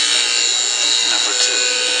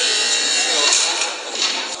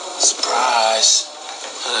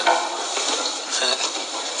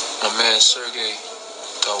Man, Sergey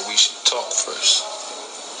thought we should talk first.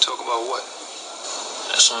 Talk about what?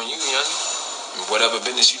 That's on you, young. Whatever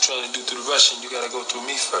business you trying to do through the Russian, you gotta go through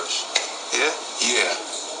me first. Yeah? Yeah.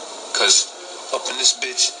 Cause up in this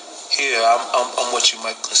bitch here, I'm what you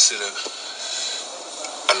might consider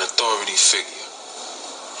an authority figure.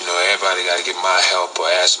 You know, everybody gotta get my help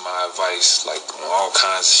or ask my advice, like on all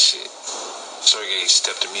kinds of shit. Sergey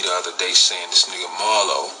stepped to me the other day saying this nigga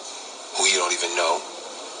Marlo, who you don't even know,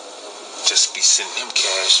 just be sending him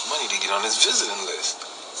cash money to get on his visiting list.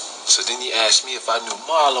 So then he asked me if I knew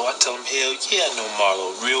Marlo. I tell him, hell yeah, I know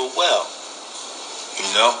Marlo real well. You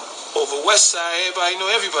know? Over West Side, everybody know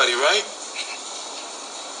everybody, right?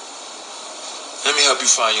 Let me help you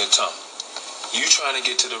find your tongue. You trying to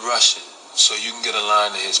get to the Russian so you can get a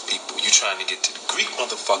line to his people. You trying to get to the Greek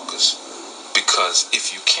motherfuckers because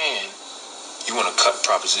if you can, you want to cut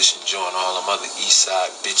Proposition Joe and all them other East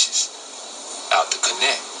Side bitches out to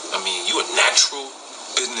connect. I mean, you a natural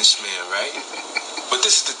businessman, right? But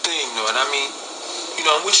this is the thing, though, and I mean, you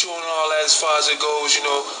know, I'm with you on all that as far as it goes, you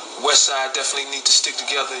know, West Side definitely need to stick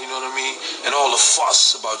together, you know what I mean? And all the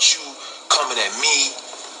fuss about you coming at me,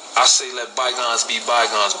 I say let bygones be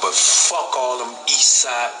bygones, but fuck all them East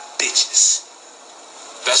Side bitches.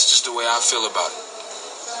 That's just the way I feel about it.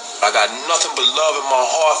 I got nothing but love in my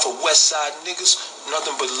heart for West Side niggas,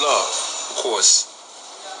 nothing but love. Of course,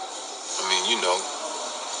 I mean, you know,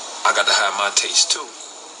 I got to have my taste too.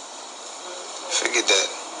 Forget that.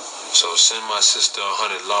 So send my sister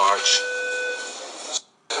 100 large.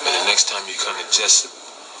 And the next time you come to Jessup,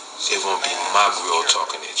 it won't be my girl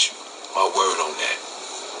talking at you. My word on that.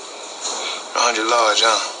 100 large,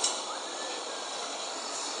 huh?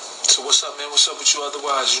 So what's up, man? What's up with you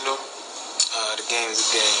otherwise, you know? The game is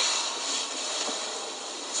a game.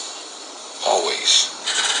 Always.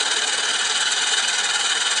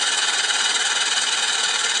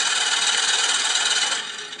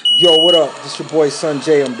 Yo, what up? This your boy Son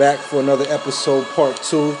Jay. I'm back for another episode, part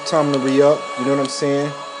 2. Time to re-up. You know what I'm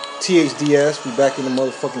saying? H.D.S. We back in the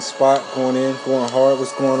motherfucking spot. Going in, going hard.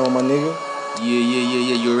 What's going on, my nigga?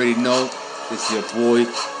 Yeah. You already know. This is your boy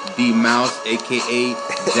D Mouse, aka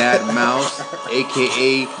Dad Mouse,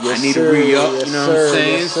 aka I need to re-up. Yes, you know what I'm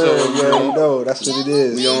saying? Yes, sir. So you already know. That's what it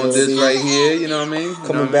is. We on this right here. You know what I mean?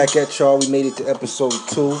 Coming back at y'all. We made it to episode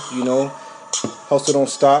 2. You know. Hustle don't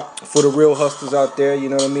stop. For the real hustlers out there, you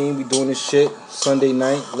know what I mean? We doing this shit Sunday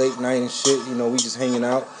night, late night and shit. You know, we just hanging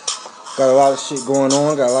out. Got a lot of shit going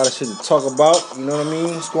on. Got a lot of shit to talk about. You know what I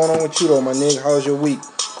mean? What's going on with you though, my nigga? How's your week?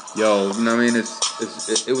 Yo, you know what I mean?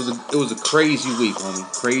 It was a crazy week, homie.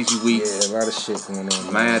 Crazy week. Yeah, a lot of shit going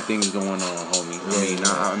on. Mad things going on, homie. Yeah,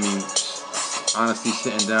 I mean, honestly,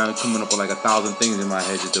 sitting down, coming up with like 1,000 things in my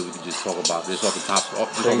head just that we could just talk about. Just off the top, just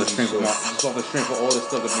off the strength of all the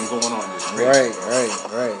stuff that's been going on. Right.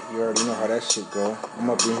 You already know how that shit go. I'm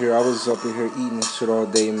up in here. I was up in here eating shit all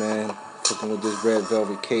day, man. Cooking with this red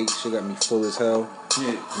velvet cake. Shit got me full as hell. Yeah.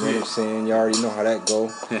 You know what I'm saying? You already know how that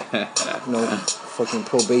go. You know, fucking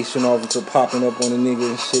probation officer popping up on a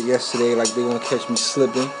nigga and shit yesterday like they gonna catch me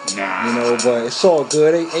slipping. Nah. You know, but it's all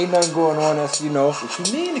good. Ain't nothing going on. That's, you know. What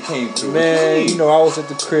you mean it came through? Man, you know, I was at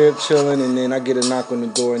the crib chilling and then I get a knock on the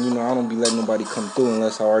door and, you know, I don't be letting nobody come through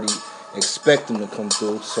unless I already expect them to come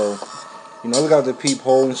through. So, you know, I look out the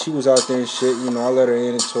peephole and she was out there and shit. You know, I let her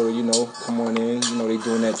in and told her, you know, come on in. You know, they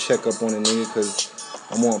doing that checkup on the nigga because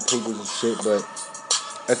I'm on papers and shit. But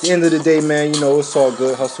at the end of the day, man, you know, it's all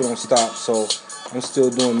good. Hustle don't stop. So I'm still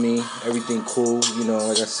doing me. Everything cool. You know,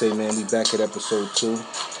 like I say, man, we back at episode 2.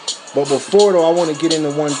 But before, though, I want to get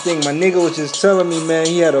into one thing. My nigga was just telling me, man,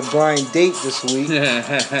 he had a blind date this week.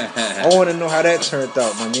 I want to know how that turned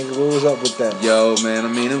out, my nigga. What was up with that? Yo, man, I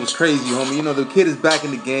mean, it was crazy, homie. You know, the kid is back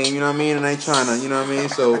in the game, you know what I mean? And I ain't trying to, you know what I mean?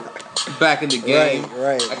 So, back in the game.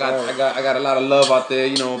 Right. I got a lot of love out there,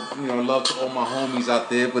 you know, love to all my homies out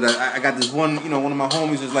there. But I got this one, you know, one of my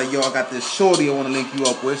homies was like, yo, I got this shorty I want to link you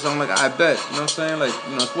up with. So I'm like, I bet, you know what I'm saying? Like,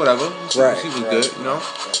 you know, it's whatever. She was good, you know?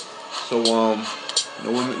 So,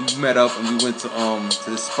 you know, we met up and we went to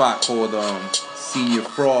this spot called Senior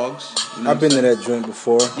Frogs. You know I've been to that joint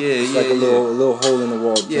before. It's like a little hole in the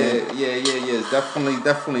wall joint. Yeah. Definitely, you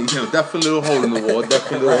know, definitely a little hole in the wall.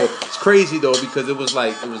 Definitely a little hole. It's crazy though because it was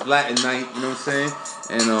Latin night, you know what I'm saying?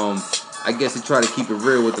 And I guess they try to keep it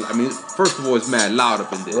real with it. I mean, first of all, it's mad loud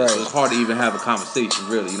up in there, Right. so it's hard to even have a conversation,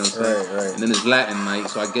 really. You know what I'm saying? Right. And then it's Latin night,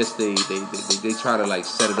 so I guess they try to like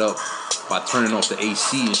set it up by turning off the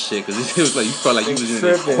AC and shit, because it was like you felt like you was in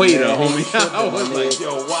the equator, homie. I was like,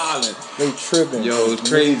 yo, wildin'. They tripping. Yo, it was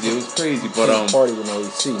crazy. It was crazy, but party with no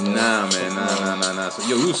AC. Man. Nah, man, nah. So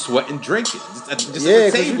yo, we was sweating, drinking. Just yeah,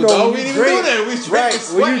 at the table, dog. We didn't even do that. We was drinking,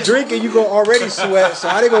 sweating. When you drinking, you go already sweat. So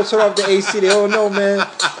how they gonna turn off the AC? They don't know, man.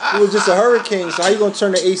 It was just a hurricane. So how you gonna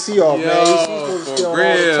turn the AC off, yo, man? AC supposed to stay on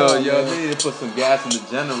all the time, yo, man. they need to put some gas in the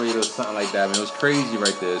generator or something like that, man. It was crazy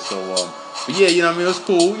right there. So but yeah, you know what I mean, it was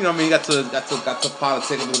cool. You know what I mean, got to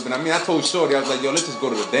politic a little bit. I mean, I told Shorty, I was like, yo, let's just go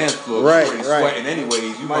to the dance floor. Right, We're already sweating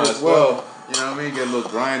anyways. You might as well. You know what I mean? Get a little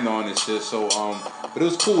grind on and shit. So but it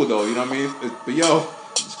was cool though. You know what I mean? But yo,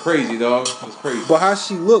 it's crazy, dog. It's crazy. But how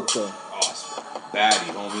she looked though? Oh, it's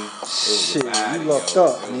baddie, homie. It was shit, baddie, you lucked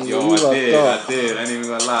up. I did. I ain't even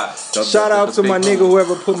gonna lie. Shout out to my nigga,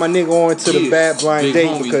 whoever put my nigga on to the bad blind date,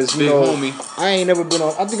 homie, because you know I ain't never been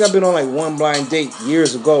on. I think I've been on like one blind date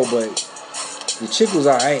years ago, but the chick was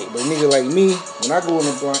alright. But nigga like me, when I go on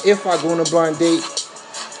a blind, if I go on a blind date,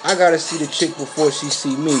 I gotta see the chick before she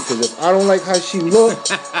see me, because if I don't like how she look,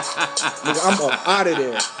 nigga, I'm up out of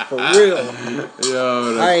there for real.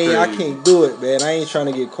 Yo, I can't do it, man. I ain't trying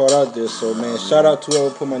to get caught out there. So man, shout out to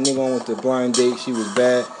whoever put my nigga on with the blind date. She was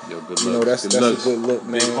bad. Yo, good you know that's a good look,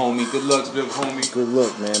 man. Big homie, good looks, big homie. Good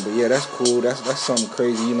look, man. But yeah, that's cool. That's something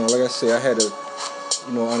crazy. You know, like I said, I had a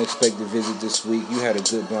unexpected visit this week. You had a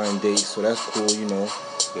good blind date, so that's cool. You know,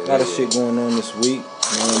 a lot of shit going on this week.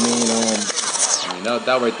 You know what I mean?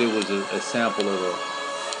 That right there was a sample of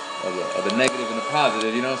the negative and the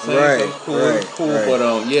positive, you know what I'm saying? Right, so it's cool, right.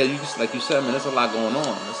 But yeah, you just like you said, man, there's a lot going on.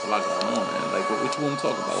 Man. Like what you want to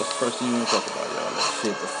talk about? What's the first thing you want to talk about, y'all?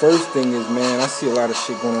 Shit, the first thing is, man, I see a lot of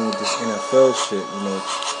shit going on with this NFL shit. You know,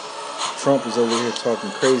 Trump is over here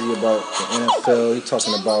talking crazy about the NFL. He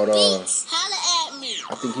talking about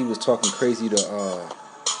I think he was talking crazy to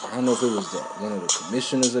I don't know if it was one of the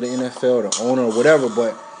commissioners of the NFL, the owner or whatever,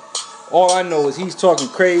 but all I know is he's talking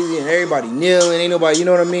crazy and everybody kneeling, ain't nobody, you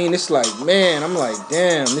know what I mean? It's like, man, I'm like,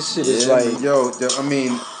 damn, this shit is like... Yo, I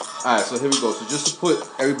mean, alright, so here we go. So just to put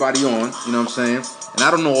everybody on, you know what I'm saying? And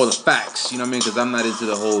I don't know all the facts, you know what I mean? Because I'm not into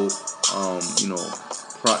the whole,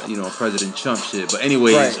 President Trump shit. But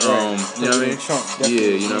anyways, right. you know what I mean? Trump, yeah,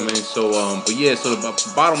 you know what I mean? So, but yeah, so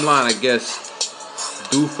the bottom line, I guess...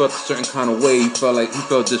 Dude felt a certain kind of way. He felt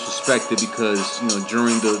disrespected because, you know,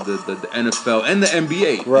 during the NFL and the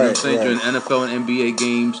NBA, you know what I'm saying? During NFL and NBA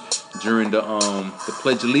games, during the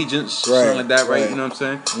Pledge Allegiance, something like that, right? You know what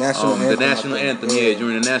I'm saying? The national anthem,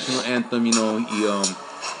 during the national anthem, you know, he,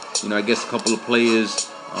 I guess a couple of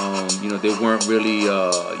players, they weren't really,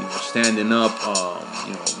 standing up,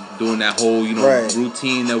 doing that whole,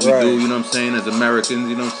 routine that we do, you know what I'm saying, as Americans,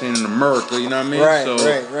 you know what I'm saying, in America, you know what I mean?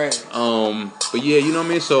 Right. But yeah, you know what I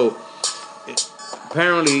mean? So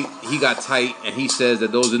apparently he got tight and he says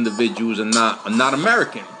that those individuals are not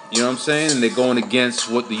American. You know what I'm saying? And they're going against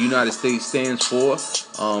what the United States stands for.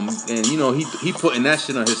 And you know, he putting that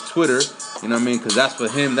shit on his Twitter, you know what I mean? Because that's for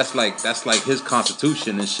him, that's like his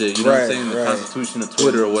constitution and shit. You know what I'm saying? The constitution of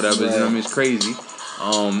Twitter or whatever, you know what I mean? It's crazy.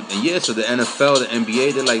 And yeah, so the NFL, the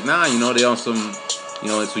NBA, they're like, nah, you know, they on some,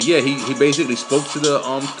 so yeah, he basically spoke to the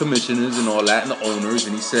commissioners and all that and the owners,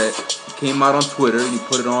 and he said, he came out on Twitter and he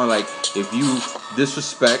put it on like, if you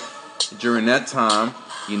disrespect during that time,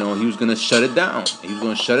 he was gonna shut it down. He was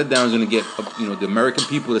gonna shut it down. He was gonna get the American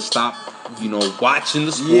people to stop watching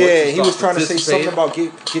the sport. Yeah, he was trying to say something about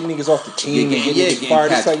getting niggas off the team and getting niggas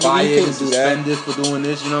fired. It's like, you can't do that. Suspended for doing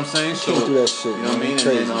this, you know what I'm saying? You can't do that shit. You know what I mean?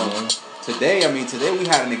 Crazy, and then today we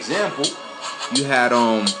had an example. You had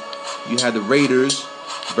the Raiders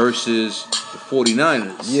versus the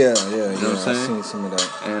 49ers. Yeah. You know what I'm saying? I've seen some of that.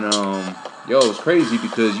 And it was crazy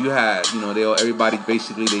because you had, everybody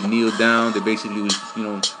basically, they kneeled down. They basically was,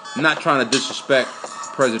 not trying to disrespect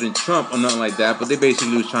President Trump or nothing like that, but they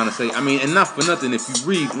basically was trying to say, and not for nothing, if you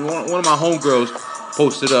read, one of my homegirls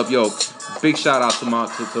posted up, big shout out to my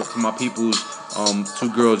people's two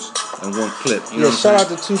girls and one clip. You know shout out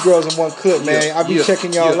to two girls and one clip, man. I be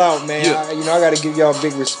checking y'all out, man. I gotta give y'all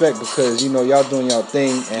big respect because y'all doing y'all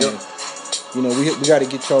thing, and we gotta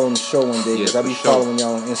get y'all on the show one day because I be following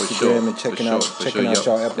y'all on Instagram and checking out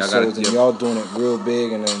y'all episodes, and y'all doing it real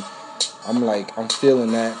big, and then I'm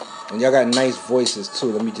feeling that. And y'all got nice voices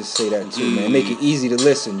too. Let me just say that too, man. Make it easy to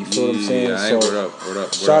listen. You feel what I'm saying? So word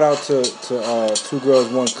up. Shout out to two girls,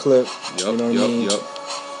 one clip. You know what I mean?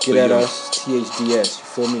 Get at us, H.D.S. You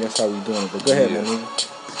feel me? That's how we doing it. But go ahead, man.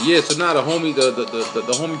 Nigga. Yeah. So now the homie,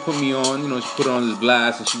 the homie put me on. She put it on this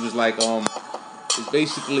blast, and she was like, is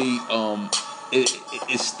basically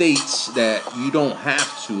it states that you don't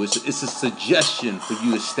have to. It's a suggestion for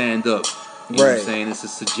you to stand up. You know what I'm saying? It's a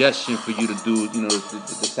suggestion for you to do, you know,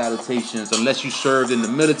 the salutations, unless you served in the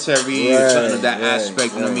military or something of that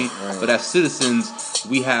aspect. You know what I mean? But as citizens,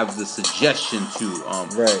 we have the suggestion to,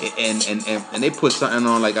 and they put something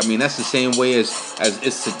on, like, I mean, that's the same way as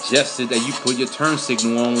it's suggested that you put your turn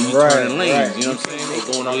signal on when you turn in lanes. You know what I'm saying?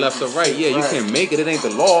 Or going on left or right. Yeah, you can't make it. It ain't the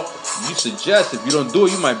law. You suggest. If you don't do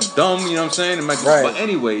it, you might be dumb. You know what I'm saying? It might be. But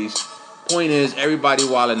anyways, point is, everybody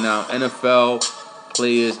wilding now. NFL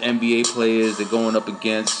players, NBA players, they're going up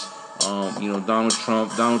against, you know, Donald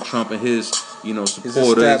Trump and his, you know,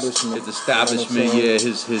 supporters, his establishment,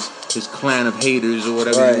 his clan of haters or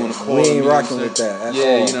whatever you want to call them. We ain't rocking with that at all. You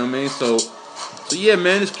know what I mean? So yeah,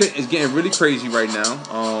 man, it's getting really crazy right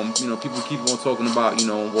now. You know, people keep on talking about, you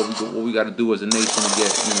know, what we got to do as a nation to get,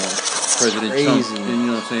 you know, President Trump, you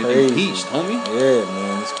know what I'm saying, impeached, homie. Yeah,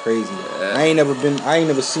 man, it's crazy. Yeah. I ain't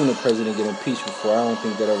never seen a president get impeached before. I don't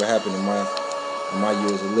think that ever happened in my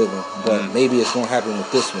years of living, but maybe it's gonna happen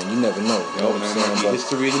with this one. You never know. You know what I'm saying? But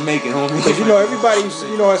history to make it, homie. Because you know, everybody,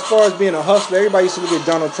 you know, as far as being a hustler, everybody used to look at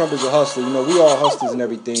Donald Trump as a hustler. You know, we all hustlers and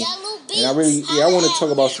everything. And I want to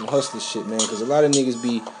talk about some hustler shit, man. Because a lot of niggas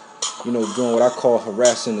be, you know, doing what I call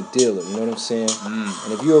harassing the dealer. You know what I'm saying?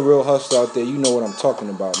 And if you're a real hustler out there, you know what I'm talking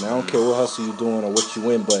about, man. I don't care what hustle you doing or what you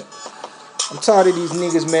in, but I'm tired of these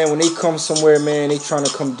niggas, man. When they come somewhere, man, they trying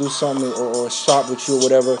to come do something or shop with you or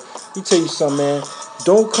whatever. Let me tell you something, man.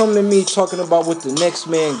 Don't come to me talking about what the next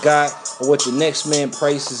man got or what the next man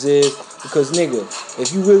prices is. Because, nigga,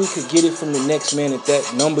 if you really could get it from the next man at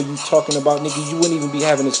that number you talking about, nigga, you wouldn't even be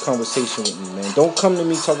having this conversation with me, man. Don't come to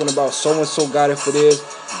me talking about so-and-so got it for this.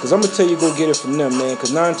 Because I'm going to tell you go get it from them, man.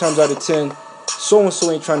 Because 9 times out of 10,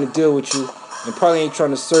 so-and-so ain't trying to deal with you and probably ain't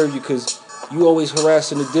trying to serve you because you always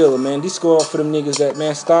harassing the dealer, man. This go out for them niggas that,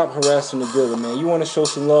 man, stop harassing the dealer, man. You want to show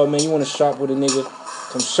some love, man. You want to shop with a nigga.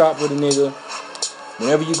 Come shop with a nigga.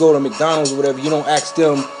 Whenever you go to McDonald's or whatever, you don't ask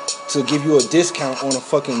them to give you a discount on a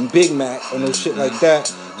fucking Big Mac or no shit like that.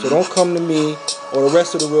 So don't come to me or the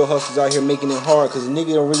rest of the real hustlers out here making it hard because the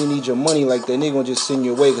nigga don't really need your money like that. Nigga gonna just send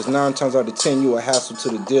you away because 9 times out of 10 you a hassle to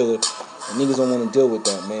the dealer. And niggas don't want to deal with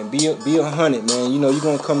that, man. Be 100, man. You know, you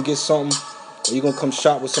gonna come get something or you gonna come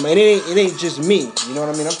shop with somebody. And it ain't just me. You know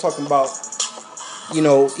what I mean? I'm talking about, you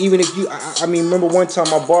know, even if you, I mean, remember one time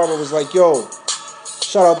my barber was like, yo,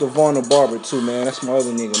 shout out to Vaughn the Barber too, man. That's my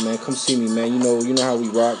other nigga, man. Come see me, man. You know how we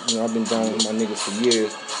rock. You know, I've been down with my niggas for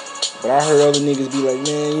years. But I heard other niggas be like,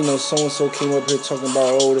 man, you know, so-and-so came up here talking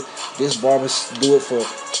about, oh, this barber do it for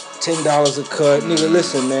 $10 a cut. Nigga,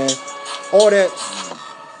 listen, man. All that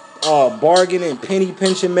bargaining and penny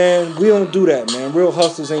pinching, man, we don't do that, man. Real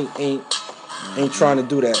hustlers ain't trying to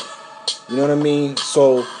do that. You know what I mean?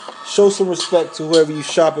 So show some respect to whoever you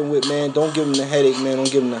shopping with, man. Don't give them the headache, man.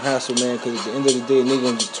 Don't give them the hassle, man. Because at the end of the day, a nigga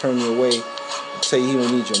gonna just turn you away and tell you he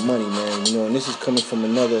don't need your money, man. You know, and this is coming from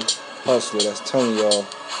another hustler that's telling y'all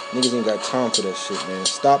niggas ain't got time for that shit, man.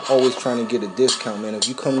 Stop always trying to get a discount, man. If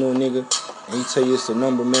you come to a nigga and he tell you it's a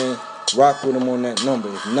number, man, rock with him on that number.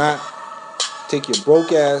 If not, take your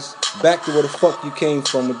broke ass back to where the fuck you came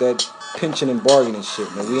from with that pinching and bargaining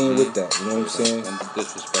shit, man. We ain't with that. You know what I'm saying?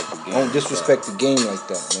 Don't disrespect the game like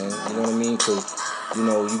that, man. You know what I mean? Because, you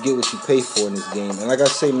know, you get what you pay for in this game. And like I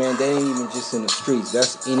say, man, that ain't even just in the streets.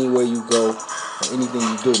 That's anywhere you go or anything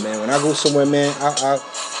you do, man. When I go somewhere, man, I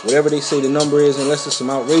whatever they say the number is, unless it's some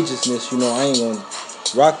outrageousness, you know, I ain't gonna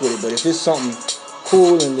rock with it. But if it's something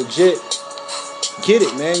cool and legit, get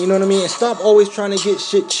it, man. You know what I mean? And stop always trying to get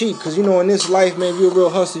shit cheap. Because, you know, in this life, man, if you're a real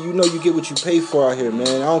hustler, you know you get what you pay for out here,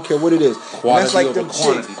 man. I don't care what it is. That's like them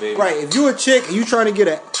chicks. Baby. Right. If you're a chick and you trying to get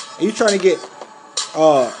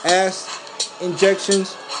ass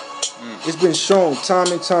injections, it's been shown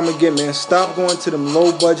time and time again, man. Stop going to them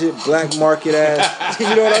low budget black market ass. You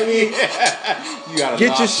know what I mean? You gotta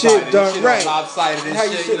get your shit done right. Lopsided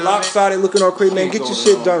and shit, you know lopsided, looking all crazy, man. Get your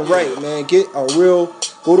shit done right, man.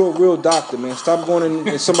 Go to a real doctor, man. Stop going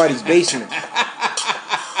in somebody's basement.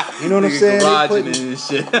 You know what I'm saying? And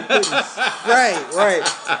shit. Right.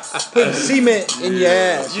 Putting cement in your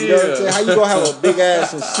ass. You know what I'm saying? How you gonna have a big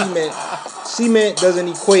ass and cement? Cement doesn't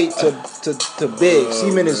equate to big.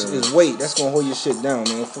 Cement is weight. That's gonna hold your shit down,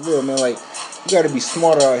 man. For real, man. Like, you gotta be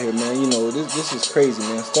smarter out here, man. You know, this is crazy,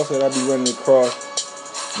 man. Stuff that I be running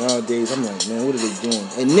across nowadays. I'm like, man, what are they doing?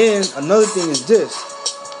 And then another thing is this.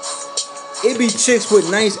 It be chicks with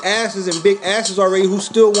nice asses and big asses already who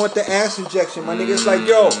still want the ass injection, my nigga. It's like,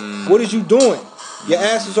 yo, what is you doing? Your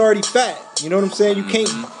ass is already fat. You know what I'm saying? You can't.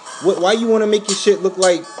 Why you want to make your shit look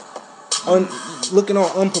like looking all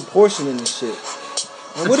unproportioned in this shit?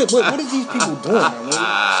 And what is these people doing,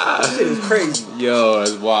 man? This shit is crazy. Yo,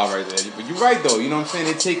 that's wild right there. But you're right though. You know what I'm saying?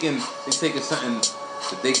 They're taking something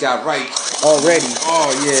that they got right already.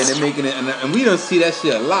 Oh yeah, they're making it, and we don't see that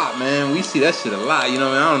shit a lot, man. We see that shit a lot. You know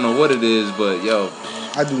what I mean? I don't know what it is, but yo.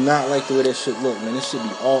 I do not like the way that shit look, man. This shit be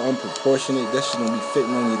all unproportionate. That shit don't be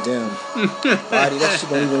fitting on your damn body. That shit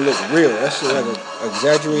don't even look real. That shit like an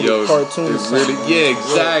exaggerated cartoon. Really, yeah,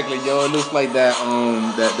 exactly, yo. It looks like that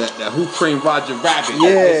that Who Framed Roger Rabbit.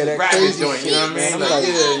 Yeah, that rabbit crazy joint. Shit, you know what I mean? Like,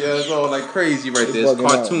 yeah, it's all like crazy right there. It's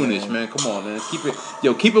cartoonish, man. Come on, man. Keep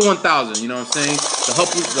it 1,000. You know what I'm saying?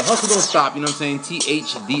 The hustle don't stop. You know what I'm saying?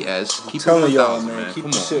 H.D.S. Keep it 1,000, y'all, man.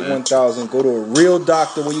 Keep the shit 1,000. Go to a real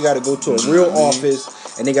doctor where you got to go to a real office.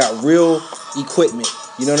 And they got real equipment,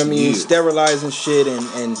 you know what I mean? Yeah. Sterilizing shit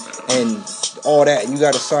and all that. And you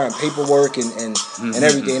got to sign paperwork and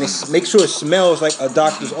everything. And make sure it smells like a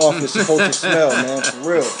doctor's office supposed to smell, man. For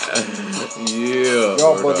real. Yeah.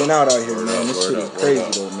 Y'all bugging out here, man. This shit is crazy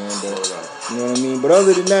though, man. But, you know what I mean? But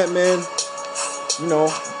other than that, man, you know,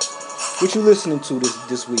 what you listening to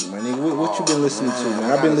this week, my nigga? What you been listening to,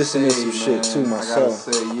 man? I've been listening to some shit too myself.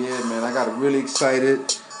 I gotta say, yeah, man. I got really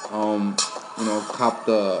excited. You know,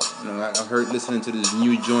 I heard listening to this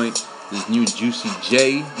new joint, this new Juicy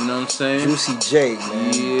J, you know what I'm saying? Juicy J,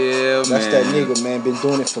 man. Yeah, That's that nigga, man. Been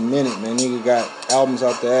doing it for a minute, man. Nigga got albums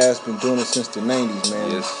out the ass, been doing it since the 90s,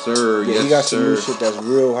 man. Yes, sir. Yeah, he got some new shit that's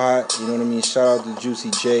real hot, you know what I mean? Shout out to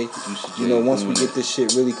Juicy J. You know, once we get this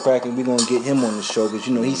shit really cracking, we gonna get him on the show, because,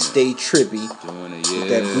 you know, he stayed trippy. Doing it, yeah. With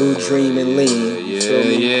that Blue Dream and Lean. Yeah.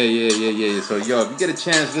 So, yo, if you get a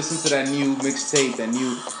chance, listen to that new mixtape, that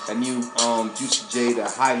new Juicy J, the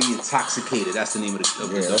Highly Intoxicated. That's the name of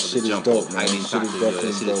the jump dope, off. man. Highly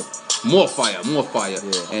Intoxicated. Shit is more fire.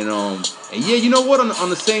 Yeah. And yeah, you know what? On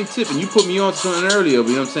the same tip, and you put me on to something earlier, but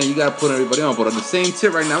you know what I'm saying? You gotta put everybody on. But on the same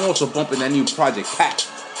tip right now, I'm also bumping that new Project Pat.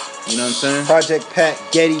 You know what I'm saying? Project Pat,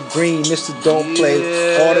 Getty Green, Mr. Don't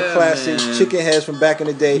Play, all the classics, man. Chicken Heads from back in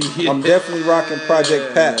the day. I'm definitely rocking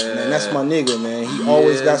Project Pat, man. That's my nigga, man. He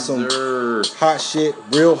always got some hot shit,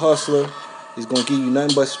 real hustler. He's gonna give you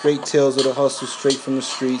nothing but straight tales of the hustle, straight from the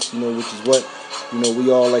streets, you know, which is what, you know,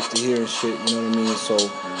 we all like to hear and shit, you know what I mean? So,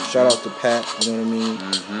 shout out to Pat, you know what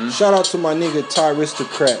I mean? Shout out to my nigga Ty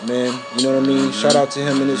Aristocrat, man, you know what I mean? Shout out to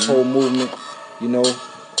him and his whole movement, you know,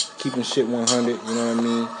 keeping shit 100, you know what I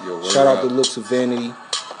mean? Shout out to Looks of Vanity,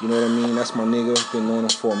 you know what I mean? That's my nigga, been knowing him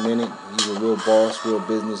for a minute. He's a real boss, real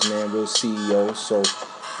businessman, real CEO, so,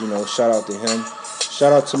 you know, shout out to him.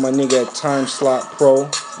 Shout out to my nigga at Time Slot Pro,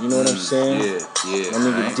 you know what I'm saying? Yeah. My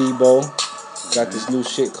nigga Debo got this new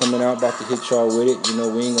shit coming out, about to hit y'all with it. You know,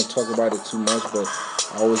 we ain't gonna talk about it too much, but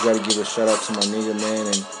I always gotta give a shout out to my nigga, man.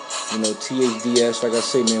 And, you know, H.D.S, like I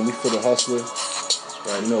say, man, we for the hustler.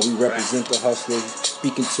 You know, we represent the hustlers,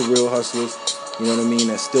 speaking to real hustlers, you know what I mean,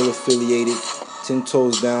 that's still affiliated, 10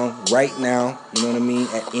 toes down, right now, you know what I mean,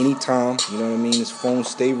 at any time, you know what I mean, his phone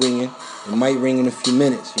stay ringing. It might ring in a few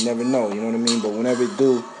minutes, you never know, you know what I mean, but whenever it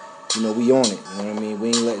do, you know, we on it, you know what I mean, we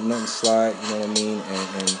ain't letting nothing slide, you know what I mean,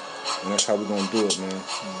 and that's how we gonna do it, man.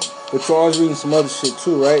 But y'all was reading some other shit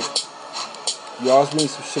too, right? Y'all was reading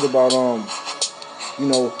some shit about, you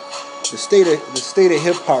know, the state of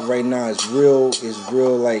hip hop right now is real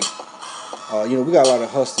like, you know, we got a lot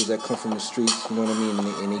of hustlers that come from the streets, you know what I mean,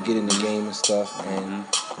 and they get in the game and stuff, and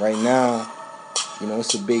right now, you know,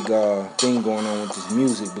 it's a big thing going on with this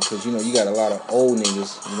music, because, you know, you got a lot of old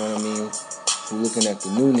niggas, you know what I mean, who looking at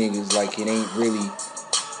the new niggas like it ain't really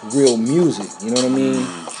real music, you know what I mean?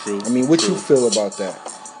 True. I mean, what you feel about that?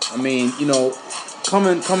 I mean, you know,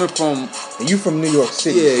 coming from... And you from New York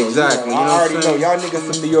City. Yeah, so, exactly. You know, I already know y'all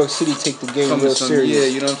niggas from New York City take the game real serious. Yeah,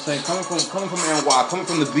 you know what I'm saying? Coming from NY, coming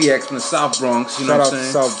from the BX, from the South Bronx, you know what I'm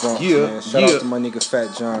saying? Shout out to South Bronx, man. Shout out to my nigga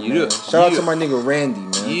Fat John, man. Shout out to my nigga Randy,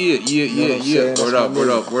 man. Yeah.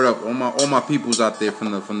 Word up. All my peoples out there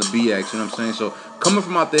from the BX, you know what I'm saying? So coming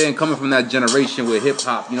from out there and coming from that generation where hip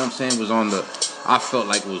hop, you know what I'm saying, was on the, I felt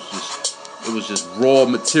like it was just raw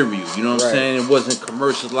material, you know what I'm saying? It wasn't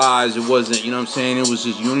commercialized, it wasn't, you know what I'm saying? It was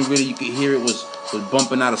just, you only really you could hear it was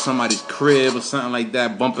bumping out of somebody's crib or something like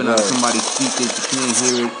that, bumping out of somebody's speakers, you couldn't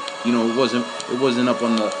hear it, you know, it wasn't up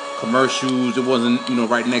on the commercials, it wasn't, you know,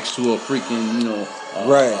 right next to a freaking, you know,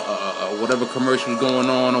 whatever commercial was going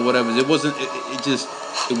on or whatever, it wasn't,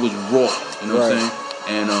 it was raw, you know what I'm saying?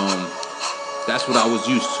 And that's what I was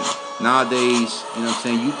used to. Nowadays, you know what I'm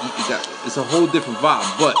saying, you got, it's a whole different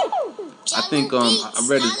vibe, but I think I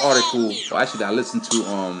read this article. Well, actually, I listened to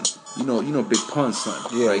you know Big Pun's son,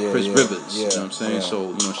 right? Chris Rivers. You know what I'm saying?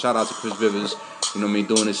 So, you know, shout out to Chris Rivers. you know what I mean,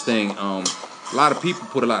 doing his thing. A lot of people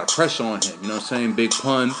put a lot of pressure on him. You know what I'm saying? Big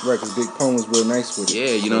Pun. Right, because Big Pun was real nice with it.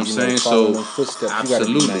 Yeah, you know what I'm saying? So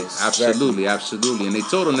Absolutely, absolutely. absolutely. And they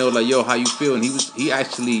told him, they were like, "Yo, how you feel?" And he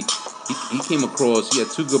actually came across. He had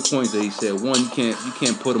two good points that he said. One, you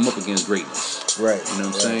can't put him up against greatness. Right. You know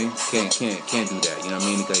what I'm saying? Can't do that. You know what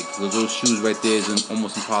I mean? Like those shoes right there is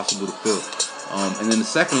almost impossible to fill. And then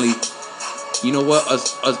secondly, you know what?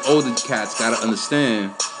 Us older cats gotta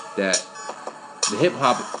understand that the hip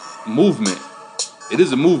hop movement. It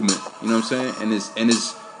is a movement, you know what I'm saying, and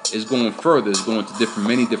it's going further. It's going to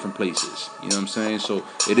many different places. You know what I'm saying. So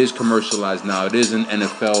it is commercialized now. It is in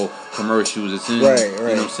NFL commercials. It's in you know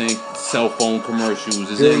what I'm saying, cell phone commercials.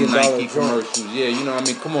 It's in Nike commercials. Yeah, you know what I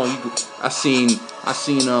mean. Come on, I seen T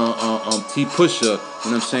Pusha. You know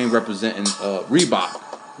what I'm saying, representing Reebok.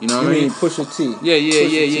 You know what I mean? Pusha T.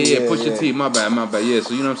 Yeah. Pusha T. My bad. Yeah.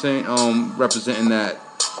 So you know what I'm saying, representing that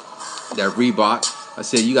Reebok. I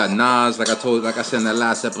said you got Nas, like I said in that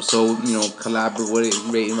last episode, you know,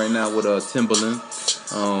 collaborating right now with Timberland.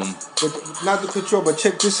 But not to control, but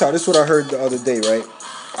check this out. This is what I heard the other day, right?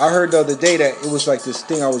 I heard the other day that it was like this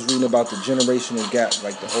thing I was reading about the generational gap,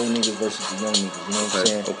 like the old niggas versus the young niggas. You know what I'm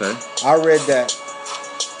saying? Okay. I read that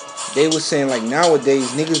they were saying like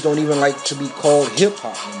nowadays niggas don't even like to be called hip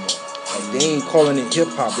hop anymore. Like they ain't calling it hip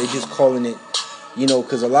hop. They just calling it, you know,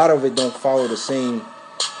 because a lot of it don't follow the same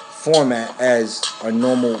format as a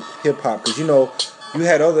normal hip hop, because you know you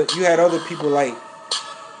had other people like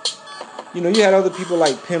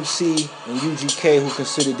Pimp C and UGK who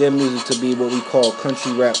considered their music to be what we call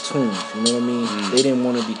country rap tunes. You know what I mean? They didn't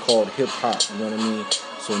want to be called hip hop. You know what I mean?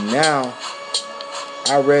 So now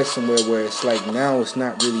I read somewhere where it's like now it's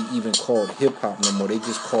not really even called hip hop no more. They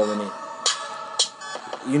just calling it.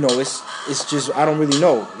 You know, it's just I don't really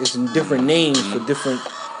know. It's in different names for different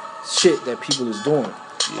shit that people is doing.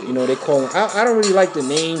 Yeah. You know, they call them. I don't really like the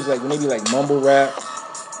names, like when they be like mumble rap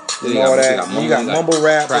and all that. You got mumble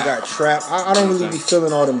rap, they got trap. I don't really be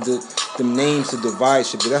feeling all them names to divide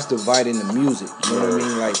shit, but that's dividing the music. You know what I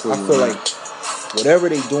mean? Like I feel like whatever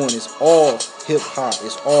they doing is all hip hop.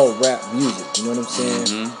 It's all rap music. You know what I'm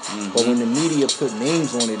saying? But when the media put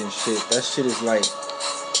names on it and shit, that shit is like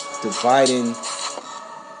dividing.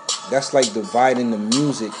 That's like dividing the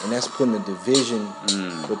music, and that's putting a division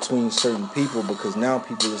between certain people, because now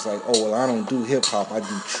people is like, oh well, I don't do hip hop, I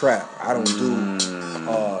do trap. I don't do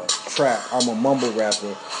trap. I'm a mumble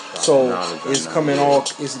rapper. So it's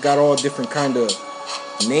it's got all different kind of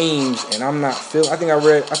names, and I'm not I think I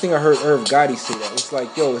heard Irv Gotti say that. It's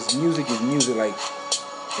like, yo, it's music is music. Like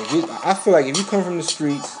I feel like if you come from the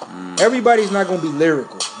streets, everybody's not gonna be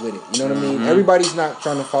lyrical with it. You know what I mean? Everybody's not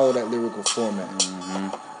trying to follow that lyrical format.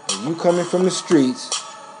 If you coming from the streets,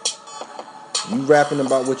 you rapping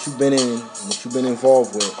about what you've been in, what you've been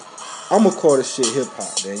involved with, I'm gonna call this shit hip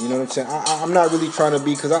hop, man. You know what I'm saying? I'm not really trying to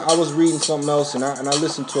be, because I was reading something else, and I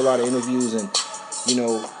listened to a lot of interviews, and you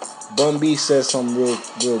know, Bun B said something real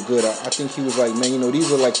good. I think he was like, man, you know,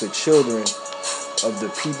 these are like the children of the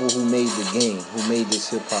people who made the game, who made this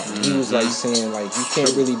hip hop. And he was like saying, like, you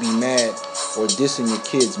can't really be mad or dissing your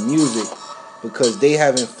kids' music, because they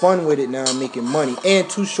having fun with it now and making money. And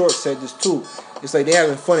Too Short said this too. It's like they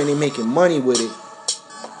having fun and they making money with it.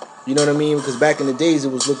 You know what I mean? Because back in the days,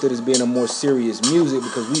 it was looked at as being a more serious music,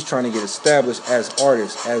 because we was trying to get established as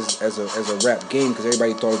artists, as a rap game, because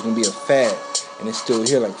everybody thought it was going to be a fad. And it's still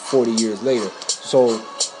here like 40 years later. So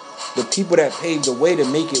the people that paved the way to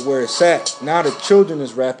make it where it's at, now the children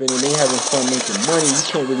is rapping and they having fun making money. You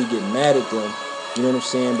can't really get mad at them. You know what I'm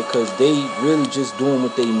saying? Because they really just doing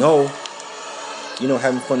what they know. You know,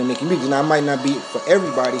 having fun and making music. Now, I might not be for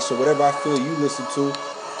everybody, so whatever I feel you listen to,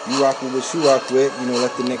 you rock with what you rock with. You know,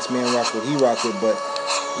 let the next man rock what he rock with. But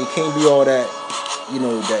it can't be all that, you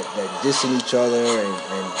know, that dissing each other and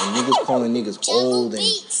niggas calling niggas old. And,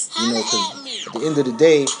 you know, because at the end of the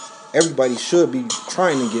day, everybody should be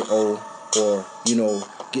trying to get old, or, you know,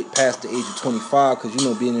 get past the age of 25. Because, you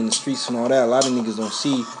know, being in the streets and all that, a lot of niggas don't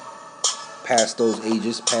see past those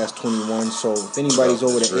ages, past 21. So if anybody's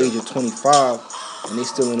over the age of 25 and they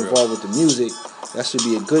still involved with the music, that should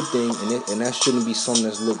be a good thing, and that shouldn't be something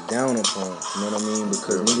that's looked down upon. You know what I mean?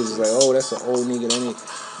 Because niggas is like, oh, that's an old nigga.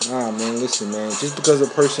 Nah, man, listen, man. Just because a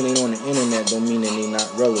person ain't on the internet don't mean that they not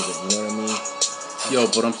relevant. You know what I mean? Yo,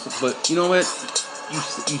 but you know what? You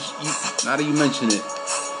now that you mention it,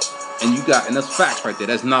 and that's facts right there.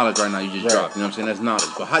 That's knowledge right now. You just dropped. You know what I'm saying? That's knowledge.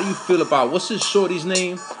 But how do you feel about, what's this shorty's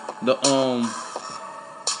name? The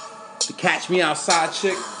Catch Me Outside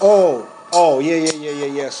chick. Oh,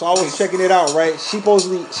 yeah. So I was checking it out, right? She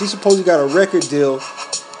supposedly got a record deal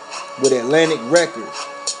with Atlantic Records.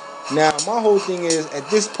 Now, my whole thing is, at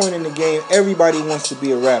this point in the game, everybody wants to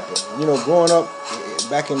be a rapper. You know, growing up,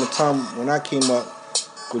 back in the time when I came up,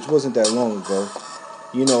 which wasn't that long ago,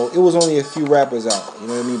 you know, it was only a few rappers out. You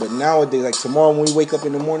know what I mean? But nowadays, like tomorrow when we wake up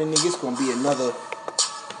in the morning, nigga, it's going to be another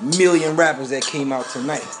million rappers that came out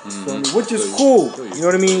tonight. You feel me? Which is cool. You know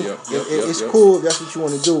what I mean? It's cool if that's what you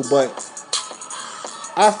want to do. But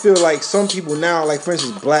I feel like some people now, like for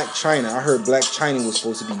instance, Black China. I heard Black China was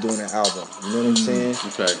supposed to be doing an album. You know what I'm saying?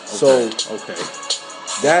 Okay. So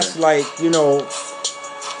that's like, you know,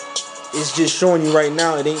 it's just showing you right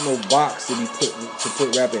now it ain't no box to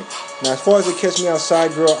put rap in. Now, as far as the Catch Me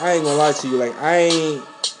Outside girl, I ain't gonna lie to you. Like, I ain't,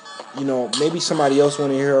 you know, maybe somebody else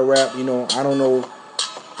want to hear her rap. You know, I don't know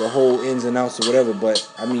the whole ins and outs or whatever. But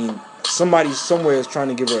I mean, somebody somewhere is trying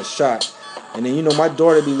to give her a shot. And then, you know, my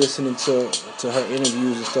daughter be listening to her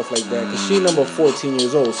interviews and stuff like that. Because she number 14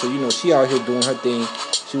 years old. So, you know, she out here doing her thing.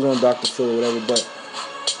 She was on Dr. Phil or whatever. But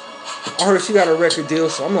I heard she got a record deal.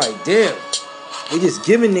 So I'm like, damn. They just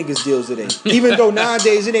giving niggas deals today. Even though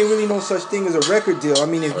nowadays it ain't really no such thing as a record deal. I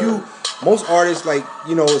mean, if you, most artists, like,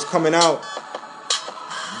 you know, is coming out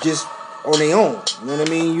just on their own. You know what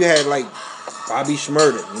I mean? You had, like, Bobby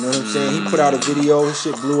Shmurda. You know what I'm saying? He put out a video. His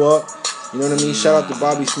shit blew up. You know what I mean? Shout out to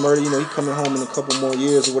Bobby Shmurda. You know, he coming home in a couple more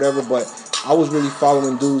years or whatever. But I was really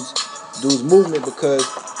following dude's movement because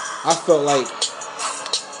I felt like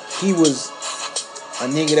he was a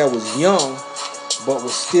nigga that was young but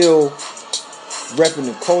was still repping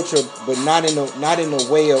the culture, but not in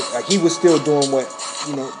a way of, like, he was still doing what,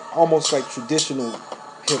 you know, almost like traditional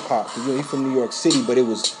hip hop. You know, he's from New York City, but it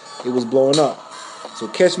was blowing up. So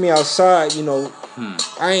Catch Me Outside, you know,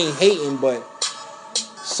 I ain't hating, but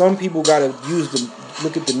some people gotta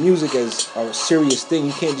look at the music as a serious thing.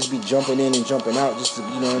 You can't just be jumping in and jumping out just to,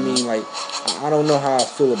 you know what I mean? Like, I don't know how I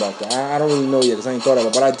feel about that. I don't really know yet because I ain't thought about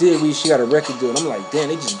it. But I did read she got a record deal, and I'm like, damn,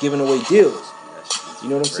 they just giving away deals. You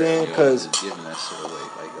know what I'm saying? Because giving that shit away,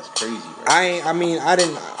 like, that's crazy. Right?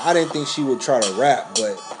 I didn't think she would try to rap,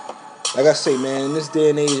 but like I say, man, in this day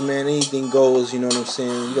and age, man, anything goes. You know what I'm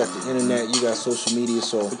saying? You got the internet, you got social media,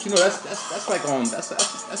 so. But you know, that's like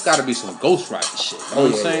that's got to be some ghostwriting shit. You know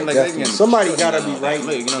what I'm saying? Like, definitely. Somebody gotta be right.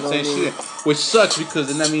 You know what I'm saying? Shit, which sucks because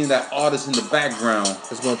then that means that artist in the background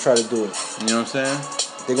is gonna try to do it. You know what I'm saying?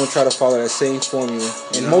 They're gonna try to follow that same formula,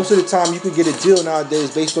 and most of the time, you can get a deal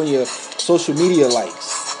nowadays based on your social media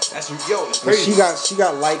likes. It's crazy. And she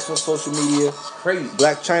got likes on social media. It's crazy.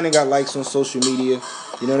 Black China got likes on social media.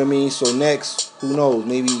 You know what I mean? So next, who knows?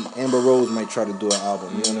 Maybe Amber Rose might try to do an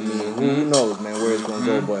album. You know what I mean? Who knows, man? Where it's gonna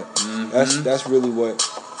go? But that's really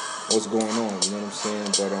what's going on. You know what I'm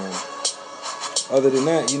saying? But other than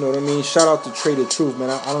that, you know what I mean? Shout out to Trader Truth,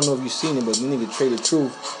 man. I don't know if you've seen him, but the nigga Trader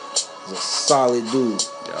Truth is a solid dude.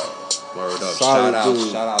 Yo, word up. Solid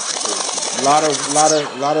dude. Shout out to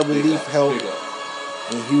Trader. Lot of relief help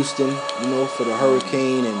in Houston, you know, for the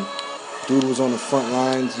hurricane, and dude was on the front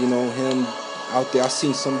lines, you know, him out there. I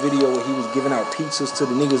seen some video where he was giving out pizzas to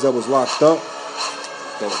the niggas that was locked up.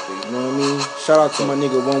 You know what I mean? Shout out to my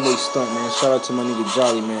nigga One Way Stunt, man. Shout out to my nigga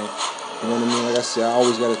Jolly, man. You know what I mean? Like I said, I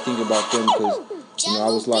always got to think about them because, you know, I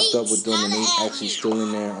was locked up with them and they actually still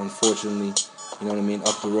in there, unfortunately. You know what I mean?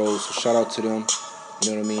 Up the road. So shout out to them.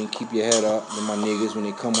 You know what I mean? Keep your head up. And my niggas, when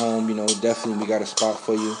they come home, you know, definitely we got a spot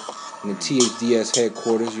for you. In the H.D.S.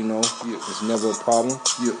 headquarters, you know, it's never a problem.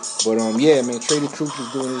 But yeah, man, Trader Truth is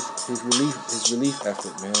doing his relief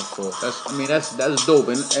effort, man. For that's dope,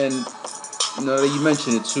 and you know, you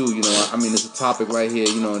mentioned it too. You know, I mean, it's a topic right here.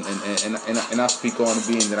 You know, and I speak on it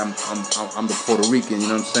being that I'm the Puerto Rican. You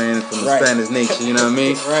know what I'm saying? From the Spanish nation. You know what I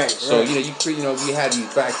mean? Right. So you know, we had these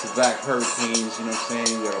back-to-back hurricanes. You know what I'm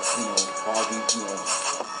saying? We had, you know, Harvey, you know,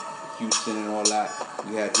 Houston and all that.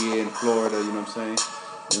 We had here in Florida. You know what I'm saying?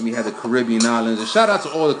 And we had the Caribbean islands, and shout out to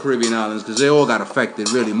all the Caribbean islands because they all got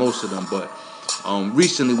affected, really, most of them. But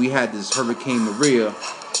recently we had this Hurricane Maria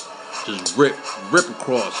just rip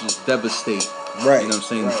across, just devastate. Right. You know what I'm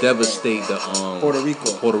saying? Devastate the Puerto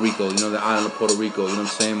Rico. You know, the island of Puerto Rico. You know what I'm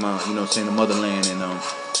saying? You know what I'm saying? The motherland, and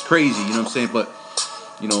it's crazy. You know what I'm saying? But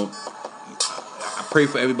you know, I pray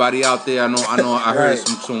for everybody out there. I know. I heard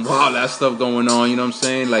some wild ass stuff going on. You know what I'm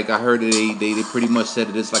saying? Like I heard that they pretty much said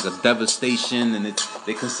that it's like a devastation, and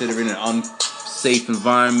they consider it an unsafe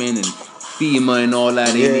environment, and FEMA and all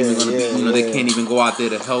that. They ain't even gonna be. You know, they can't even go out there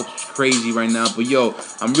to help. It's crazy right now. But yo,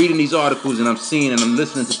 I'm reading these articles and I'm seeing and I'm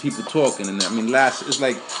listening to people talking. And I mean, it's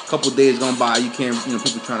like a couple days gone by. You can't, you know,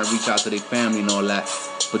 people trying to reach out to their family and all that.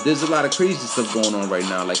 But there's a lot of crazy stuff going on right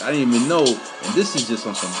now. Like I didn't even know. And this is just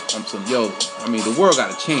on some. Yo, I mean, the world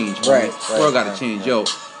got to change. Man. The world got to change. Yo,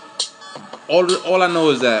 all I know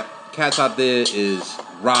is that cats out there is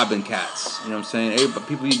robbing cats. You know what I'm saying? Everybody,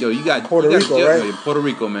 people, you got Puerto Rico, right? In Puerto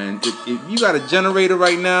Rico, man. If you got a generator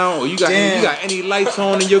right now, or you got any lights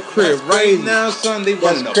on in your crib right now, son, they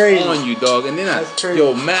running up on you, dog. And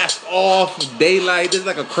then mask off, daylight. There's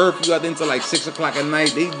like a curfew out there until like 6 o'clock at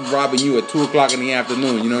night. They robbing you at 2 o'clock in the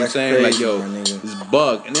afternoon. You know what I'm saying? Crazy, like, this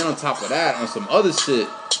bug. And then on top of that, on some other shit.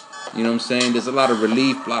 You know what I'm saying? There's a lot of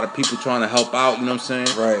relief, a lot of people trying to help out, you know what I'm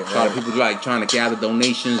saying? Right. A lot of people like trying to gather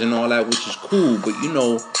donations and all that, which is cool, but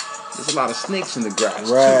there's a lot of snakes in the grass.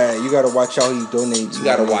 Right. Too. You gotta watch out who you donate to. You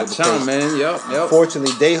gotta watch out, man. Yep.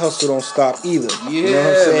 Unfortunately, they hustle don't stop either. Yeah, you know what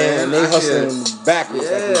I'm saying? Man. And they hustling backwards,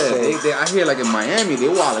 like we say. I hear like in Miami, they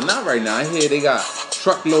wilding out right now. I hear they got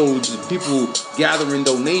truckloads of people gathering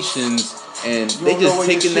donations. And they just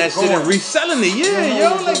taking that shit and reselling it. Yeah,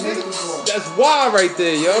 like that's wild right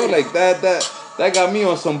there, yo. Like that got me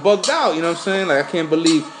on some bugged out, you know what I'm saying? Like I can't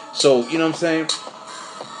believe. So, you know what I'm saying?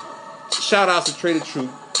 Shout out to Trader True.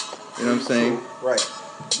 You know what I'm saying? Right.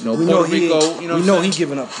 Puerto Rico, you know we know he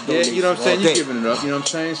giving up. Yeah, you know what I'm saying? He's giving it up, you know what I'm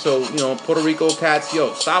saying? So, Puerto Rico cats,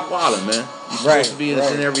 stop wilding, man. You're supposed to be in a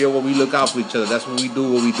scenario where we look out for each other. That's what we do,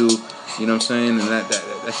 you know what I'm saying? And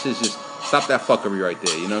that shit's just stop that fuckery right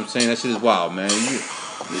there. You know what I'm saying? That shit is wild, man.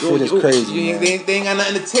 Shit is crazy, man. They ain't got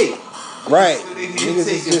nothing to take. Right. Niggas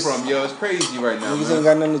is just from, it's crazy right now, niggas man. ain't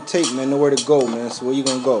got nothing to take, man. Nowhere to go, man. So where you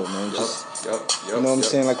gonna go, man? You know what I'm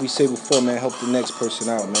saying? Like we said before, man, help the next person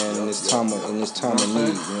out, man, in this time of need. You know what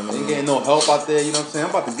I mean? Ain't getting no help out there, you know what I'm saying?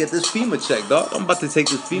 I'm about to get this FEMA check, dog. I'm about to take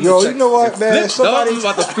this FEMA check. Yo, you know what, man? I'm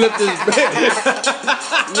about to flip this baby.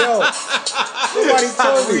 Yo, somebody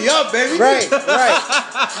told me. Re-up, baby. Right.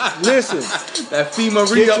 Listen. That FEMA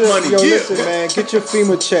re-up money. Listen, man. Get your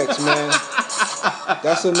FEMA checks, man.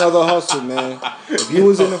 That's another hustle, man. If you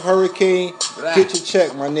was in a hurricane, get your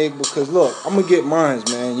check, my nigga, because look, I'm gonna get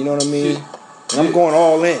mines, man. You know what I mean? And I'm going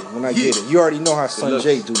all in when I get it. You already know how Son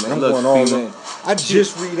Jay do, man. I'm going all in. I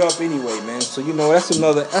just read up anyway, man. So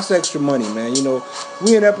that's extra money, man.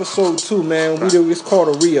 We in episode 2, man. It's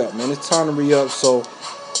called a re-up, man. It's time to re-up, so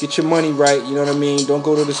get your money right, you know what I mean? Don't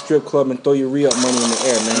go to the strip club and throw your re-up money in the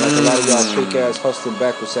air, man. Like a lot of y'all fake ass, hustling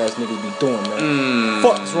backwards ass niggas be doing, man.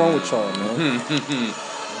 Fuck's wrong with y'all, man?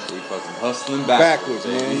 They fucking hustling backwards,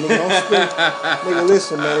 man. Nigga, don't spend. Nigga,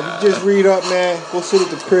 listen, man. If you just read up, man, go sit at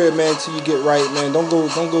the crib, man, till you get right, man. Don't go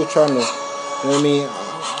trying to, you know what I mean?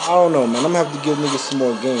 I don't know, man. I'm gonna have to give niggas some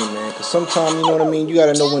more game, man. Cause sometimes, you know what I mean, you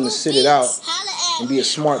gotta know when to sit it out and be a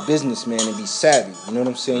smart businessman and be savvy. You know what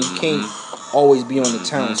I'm saying? You can't always be on the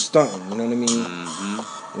town stunting, you know what I mean?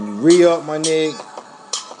 When you re-up, my nigga,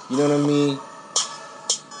 you know what I mean?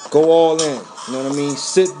 Go all in, you know what I mean?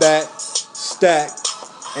 Sit back, stack,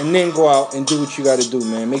 and then go out and do what you gotta do,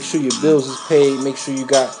 man. Make sure your bills is paid, make sure you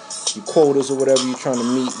got your quotas or whatever you're trying to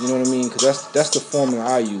meet, you know what I mean? Because that's the formula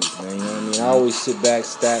I use, man, you know what I mean? I always sit back,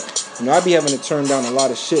 stack. I be having to turn down a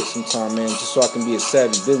lot of shit sometimes, man, just so I can be a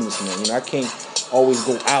savvy businessman. I can't always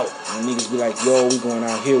go out and niggas be like, yo, we going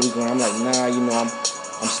out here, I'm like, nah,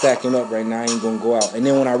 I'm stacking up right now, I ain't gonna go out. And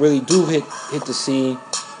then when I really do hit the scene,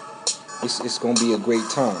 it's gonna be a great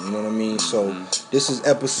time, you know what I mean? So this is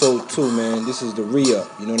episode 2, man. This is the re-up,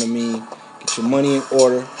 you know what I mean? Get your money in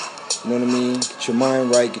order, you know what I mean? Get your mind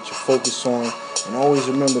right, get your focus on. And always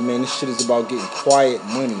remember, man, this shit is about getting quiet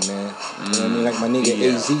money, man. You know what I mean? Like my nigga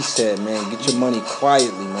AZ said, man, get your money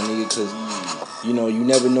quietly, my nigga, because, you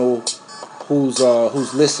never know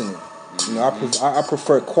who's listening. I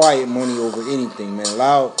prefer quiet money over anything, man.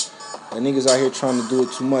 Loud, the niggas out here trying to do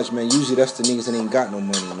it too much, man. Usually that's the niggas that ain't got no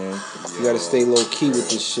money, man. You gotta stay low key with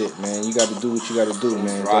this shit, man. You gotta do what you gotta do,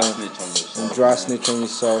 man. Don't dry snitch on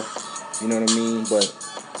yourself. You know what I mean? But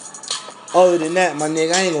other than that, my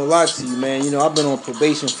nigga, I ain't gonna lie to you, man. I've been on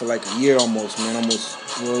probation for like a year almost, man.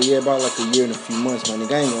 About like a year and a few months, my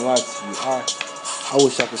nigga. I ain't gonna lie to you. I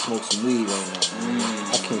wish I could smoke some weed right now, man.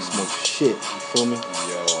 I can't smoke shit, you feel me? You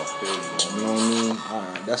know what I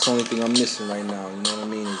mean? That's the only thing I'm missing right now, you know what I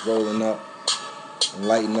mean? Is rolling up and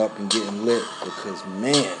lighting up and getting lit. Because,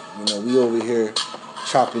 man, we over here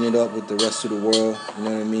chopping it up with the rest of the world, you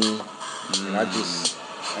know what I mean? And I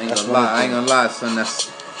ain't gonna lie, son. That's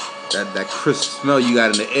that crisp smell you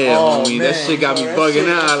got in the air, homie. Man, that shit got me bugging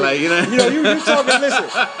out. Like, you talking, listen.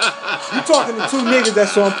 You talking to 2 niggas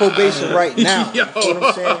that's on probation right now. You know what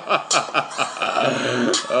I'm saying?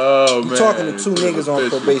 Oh, man. You talking to 2 niggas on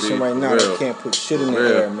probation right now that can't put shit in the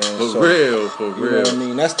air, man. For real. You know what I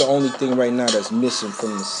mean? That's the only thing right now that's missing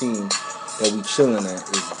from the scene that we chilling at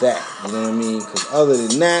is that. You know what I mean? Because other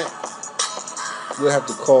than that, we'll have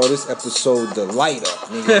to call this episode the lighter,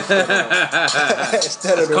 nigga.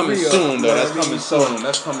 Instead of the coming real. soon, though. You know That's what I mean? coming soon.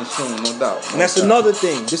 That's coming soon, no doubt. And that's another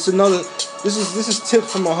thing. This is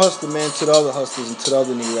tips from a hustler, man, to the other hustlers and to the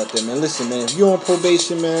other niggas out there, man. Listen, man, if you're on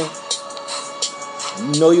probation, man,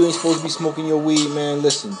 you know you ain't supposed to be smoking your weed, man.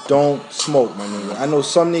 Listen, don't smoke, my nigga. I know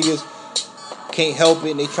some niggas can't help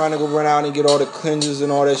it and they trying to go run out and get all the cleansers and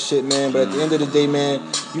all that shit, man. But at the end of the day, man,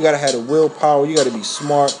 you gotta have the willpower. You gotta be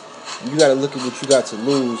smart. You gotta look at what you got to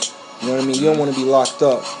lose. You know what I mean? You don't want to be locked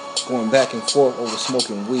up going back and forth over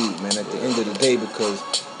smoking weed, man, at the end of the day, because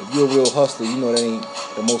if you're a real hustler, you know that ain't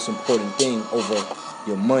the most important thing over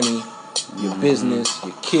your money, your business,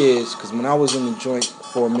 your kids. Because when I was in the joint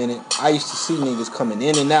for a minute, I used to see niggas coming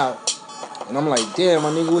in and out, and I'm like, damn, my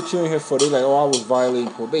nigga, what you in here for? They like, oh, I was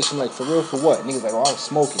violating probation. I'm like, for real, for what? Niggas like, oh, I was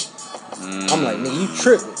smoking. I'm like, nigga, you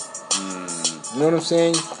tripping. You know what I'm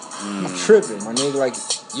saying? You tripping, my nigga. Like,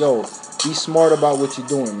 yo, be smart about what you're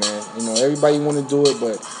doing, man. You know, everybody want to do it,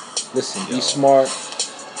 but listen, be smart.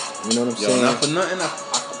 You know what I'm saying? Not for nothing, I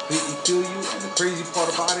completely feel you. And the crazy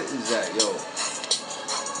part about it is that,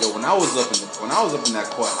 when I was up in that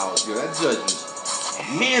courthouse, that judge was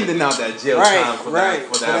handing out that jail time for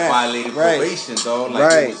that violated probation, dog.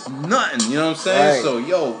 Like it was nothing. You know what I'm saying? So,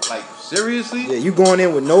 like seriously? Yeah, you going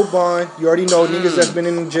in with no bond. You already know niggas that's been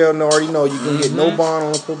in the jail already know you gonna get no bond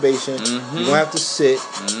on the probation. You gonna have to sit.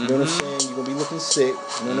 You know what I'm saying? You gonna be looking sick.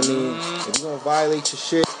 You know what I mean? If you gonna violate your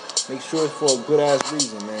shit, make sure it's for a good ass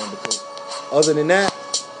reason, man. Because other than that,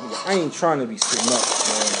 nigga, I ain't trying to be sitting up,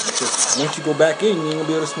 man. Because once you go back in, you ain't gonna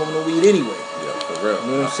be able to smoke no weed anyway. Yeah, for real.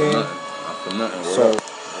 You know what I'm saying? Not for nothing. So, you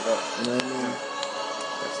know what I mean?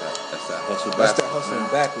 That's that hustle backwards. That's that hustling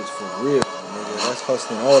backwards for real, nigga. That's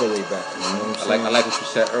hustling all the way backwards. You know what I'm saying? I like what you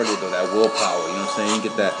said earlier though, that willpower. You know what I'm saying? You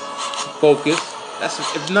get that focus. That's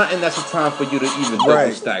if nothing. That's a time for you to even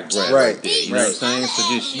double stack bread right there. You know what I'm saying?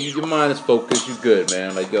 So just your mind is focused. You good,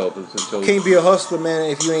 man. Like yo, you can't be a hustler,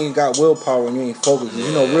 man, if you ain't got willpower and you ain't focused.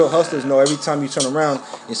 You know, real hustlers know every time you turn around,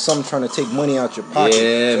 it's something trying to take money out your pocket.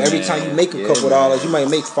 Yeah, so every time you make a couple dollars, you might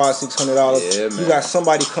make $500-$600. You got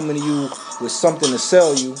somebody coming to you with something to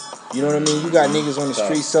sell you. You know what I mean? You got niggas on the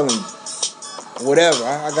street selling whatever.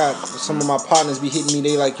 I got some of my partners be hitting me.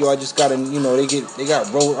 They like, yo, I just got they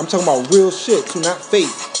got roll. I'm talking about real shit too, not fake.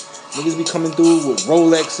 Niggas be coming through with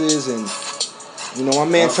Rolexes and, you know, my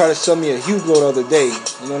man tried to sell me a Hublot the other day.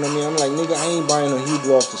 You know what I mean? I'm like, nigga, I ain't buying a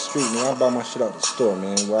Hublot off the street, man. I buy my shit out the store,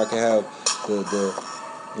 man, where I can have the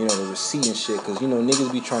receipt and shit. Because, you know,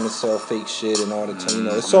 niggas be trying to sell fake shit and all the time. You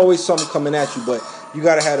know, it's always something coming at you, but you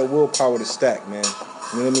gotta have the willpower to stack, man.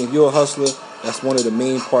 You know what I mean? If you're a hustler, that's one of the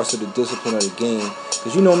main parts of the discipline of the game.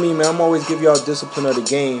 Because you know me, man, I'm always give y'all discipline of the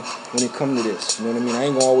game when it come to this. You know what I mean? I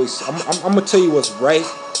ain't gonna always, I'm gonna tell you what's right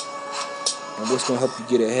and what's gonna help you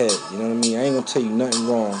get ahead. You know what I mean? I ain't gonna tell you nothing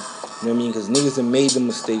wrong. You know what I mean? Because niggas have made the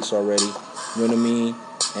mistakes already. You know what I mean?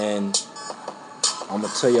 And I'm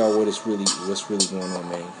gonna tell y'all what's really going on,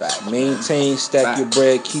 man. Maintain, stack your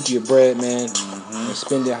bread, keep your bread, man, and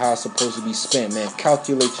spend it how it's supposed to be spent, man.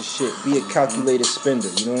 Calculate your shit. Be a calculated spender.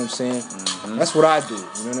 You know what I'm saying? That's what I do. You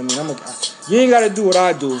know what I mean? You ain't gotta do what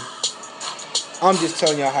I do. I'm just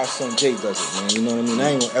telling y'all how Son Jay does it, man. You know what I mean? I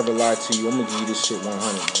ain't gonna ever lie to you. I'm gonna give you this shit 100,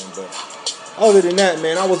 man. But other than that,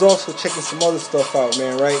 man, I was also checking some other stuff out,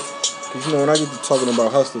 man. Right? Because you know when I get to talking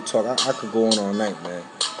about hustler talk, I could go on all night, man.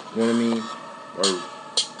 You know what I mean?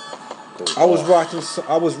 I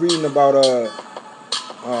was reading about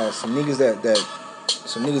some niggas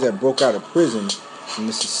that broke out of prison in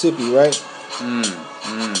Mississippi, right?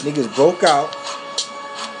 Niggas broke out,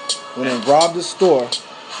 went and robbed a store,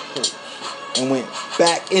 and went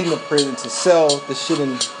back in the prison to sell the shit in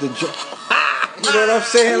the you know what I'm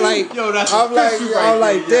saying? Like, yo, that's I'm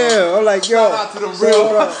like, damn. I'm like, yo. Shout out to the real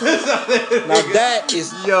hustlers. Now that is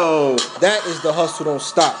the hustle don't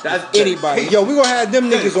stop. That's anybody. Yo, we gonna have them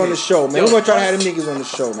niggas on the show, man. We gonna try to have them niggas on the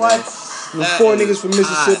show, man. Them 4 niggas from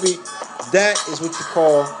Mississippi. That is what you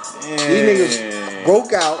call these niggas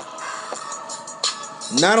broke out.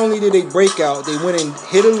 Not only did they break out, they went and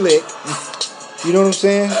hit a lick. You know what I'm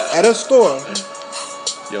saying? At a store.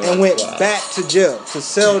 And went back to jail to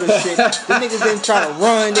sell the shit. The niggas didn't try to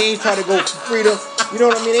run. They ain't try to go for freedom. You know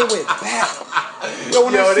what I mean? They went back. Yo,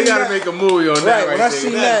 they gotta make a movie on that right when I there.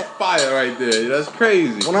 seen That's fire right there. That's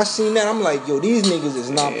crazy. When I seen that, I'm like, yo, these niggas is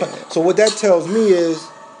not. So what that tells me is,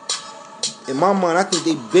 in my mind, I think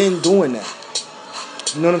they've been doing that.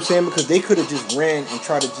 You know what I'm saying? Because they could have just ran and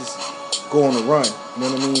tried to just go on the run. You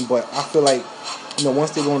know what I mean? But I feel like you know,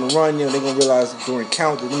 once they go on the run, you know, they're gonna realize during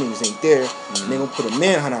count that the niggas ain't there, and they're gonna put a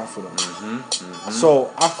manhunt out for them.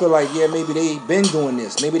 So I feel like, yeah, maybe they been doing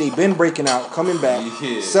this. Maybe they been breaking out, coming back,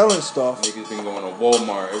 selling stuff. Niggas been going to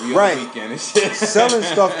Walmart every other weekend and shit. Selling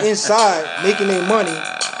stuff inside, making their money.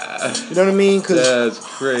 You know what I mean? That's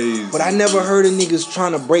crazy. But I never heard of niggas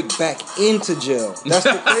trying to break back into jail. That's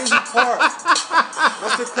the crazy part.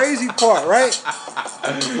 That's the crazy part, right?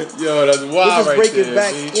 Yo, that's wild right break there. It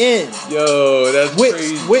back in. Yo, that's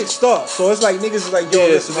crazy. With stuff. So it's like niggas is like, yo,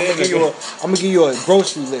 listen, I'm gonna give you a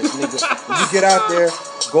grocery list, nigga. When you get out there,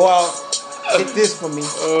 go out, get this for me.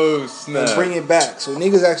 Oh, snap. And bring it back. So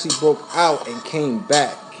niggas actually broke out and came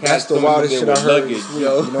back. That's the wildest shit I heard this week. You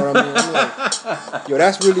know what I mean? I'm like, yo,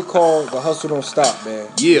 that's really called the hustle don't stop, man.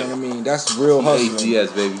 Yeah. You know what I mean? That's real hustle.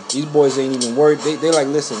 H.D.S, baby. These boys ain't even worried. They like,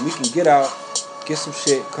 listen, we can get out, get some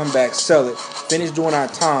shit, come back, sell it, finish doing our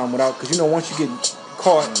time without, because you know once you get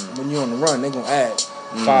caught when you're on the run, they gonna add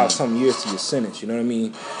 5-something years to your sentence. You know what I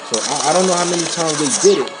mean? So I don't know how many times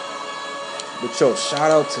they did it, but yo, shout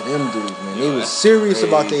out to them dudes, man. They was serious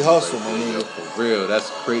about their hustle, my nigga. For real, that's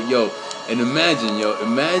crazy, yo. And imagine,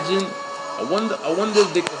 I wonder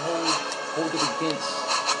if they could hold it against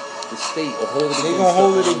the state or hold it against. They gonna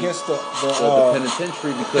hold it against the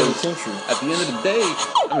penitentiary because at the end of the day,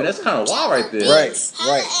 I mean that's kind of wild right there. Right.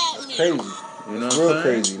 That's crazy. You know, real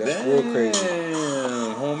crazy. That's real crazy.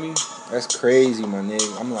 Damn, homie. That's crazy, my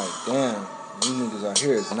nigga. I'm like, damn. You niggas out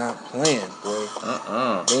here is not playing, boy.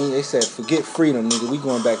 They said, forget freedom, nigga. We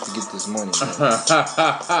going back to get this money, man.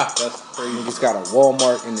 That's crazy. Niggas got a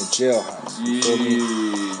Walmart in the jailhouse.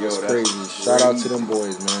 Yo, that's crazy. Shout out to them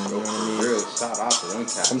boys, man. You know what I mean? Real shout out to them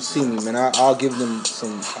cats. Come see me, man. I'll give them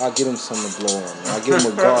some. I'll get them something to blow on. Man. I'll give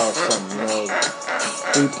them a guard or something. You know,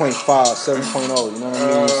 3.5, 7.0. You know what I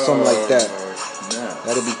mean? Something like that.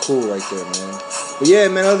 That'd be cool right there, man. But yeah,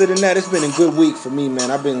 man, other than that, it's been a good week for me, man.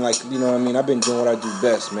 I've been like, you know what I mean? I've been doing what I do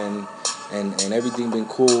best, man. And everything been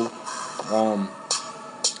cool.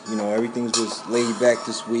 You know, everything's was laid back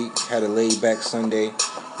this week. Had a laid back Sunday.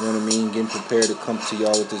 You know what I mean? Getting prepared to come to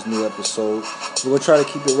y'all with this new episode. We're going to try to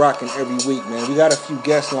keep it rocking every week, man. We got a few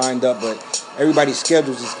guests lined up, but everybody's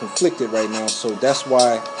schedules is conflicted right now. So that's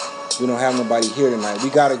why we don't have nobody here tonight. We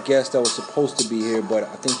got a guest that was supposed to be here, but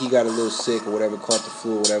I think he got a little sick or whatever, caught the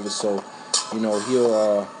flu or whatever. So, you know,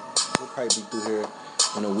 he'll probably be through here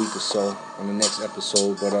in a week or so on the next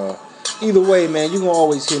episode. But either way, man, you're going to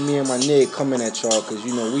always hear me and my nigga coming at y'all because,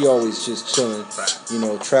 you know, we always just chilling. You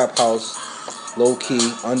know, trap house,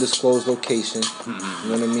 low-key, undisclosed location. You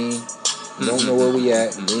know what I mean? We don't know where we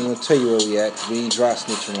at. We ain't going to tell you where we at because we ain't dry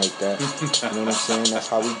snitching like that. You know what I'm saying? That's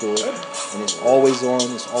how we do it. And it's always on.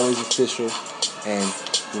 It's always official. And,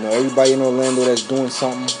 you know, everybody in Orlando that's doing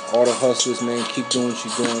something, all the hustlers, man, keep doing what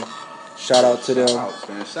you're doing. Shout out to them.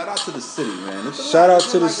 Shout out to the city, man. Shout out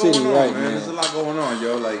to the city, right, man. There's a lot going on,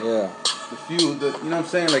 yo. Like, yeah. You know what I'm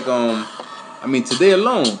saying? Like, I mean, today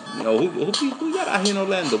alone, you know, who we got out here in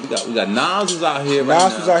Orlando? We got Nas is out here right now.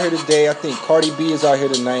 Nas was out here today. I think Cardi B is out here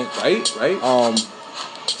tonight. Right.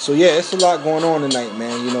 So yeah, it's a lot going on tonight,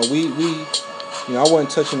 man. You know, we you know, I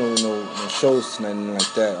wasn't touching no shows tonight, anything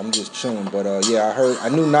like that. I'm just chilling. But yeah, I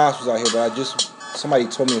knew Nas was out here, but somebody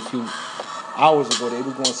told me a few hours ago they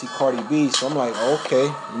were going to see Cardi B, so I'm like, oh, okay,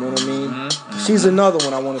 you know what I mean? She's another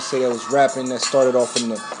one I want to say that was rapping that started off in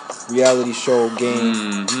the reality show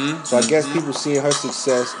game. So I guess people seeing her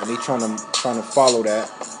success and they trying to follow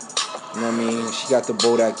that. You know what I mean? She got the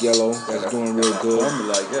Bodak Yellow that's doing real good.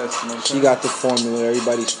 Formula, I guess. You know she got the formula.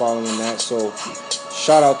 Everybody's following that. So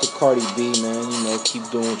shout out to Cardi B, man. You know, keep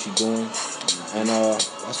doing what you're doing. And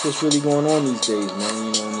that's what's really going on these days, man.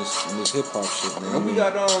 You know, in this hip hop shit, man. And we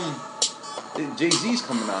got Jay-Z's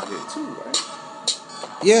coming out here too, right?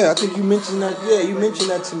 Yeah, I think you mentioned that. Yeah, you mentioned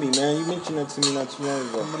that to me, man. You mentioned that to me not too long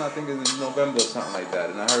ago. I think it's in November or something like that.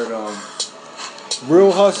 And I heard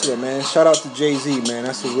real hustler, man. Shout out to Jay-Z, man.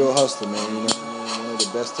 That's a real hustler, man. You know what I mean? One of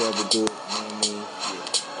the best to ever do it. You know what I mean?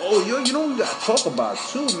 Oh, you know what we gotta talk about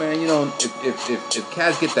too, man. You know, if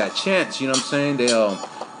cats get that chance, you know what I'm saying? They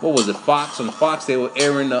what was it, Fox? On Fox they were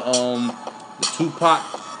airing the Tupac.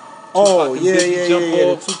 Oh yeah,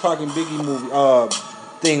 the Tupac and Biggie movie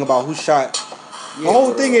thing about who shot. The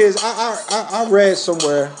whole thing is, I read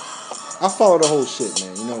somewhere, I follow the whole shit,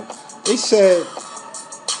 man. You know, they said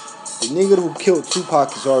the nigga who killed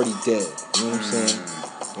Tupac is already dead. You know what I'm saying?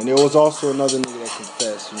 And there was also another nigga that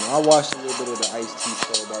confessed. You know, I watched a little bit of the Ice-T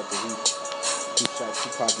show about who shot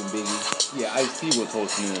Tupac and Biggie. Yeah, Ice-T was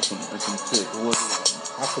hosting it some chick. What was it?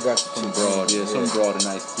 I forgot the some broad. Yeah, some broad and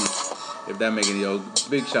Ice-T. If that making it,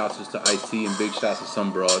 big shouts to Ice-T and big shouts to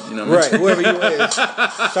some broad. You know what I mean? Right, whoever you is.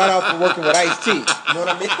 Shout out for working with Ice-T. You know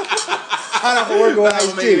what I mean? I don't work with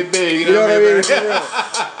Ice-T. You know what I mean? For real.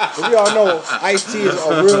 But we all know Ice-T is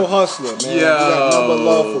a real hustler, man. Yo, we got number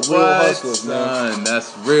love for real hustlers, man. Son,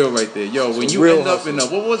 that's real right there. Yo, when you end up in a,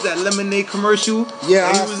 what was that lemonade commercial?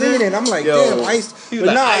 Yeah, I seen it. I'm like, damn, Ice. But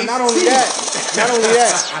nah, not only that.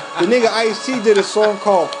 The nigga Ice-T did a song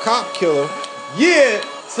called Cop Killer. Yeah.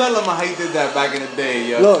 Tell him how he did that back in the day,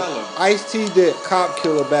 yo. Look, tell him. Ice-T did Cop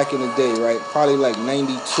Killer back in the day, right? Probably like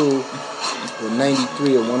 92 or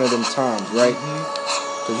 93 or one of them times, right?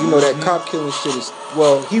 Because you know that cop killing shit is,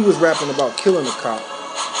 well, he was rapping about killing a cop.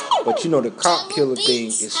 But you know the cop killer thing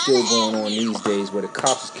is still going on these days where the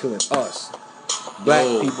cops is killing us. Black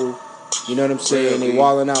people, you know what I'm saying? They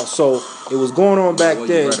wilding out. So it was going on back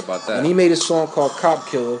then. And he made a song called Cop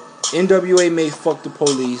Killer. NWA made Fuck the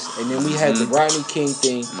Police, and then we had the Rodney King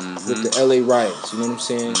thing with the LA riots, you know what I'm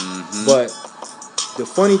saying? But the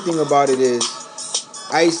funny thing about it is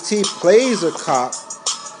Ice-T plays a cop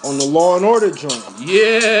on the Law and Order joint.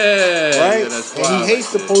 Yeah. Right? Yeah, that's and he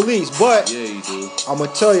hates the police, but yeah, he do. I'm going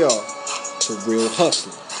to tell y'all, it's a real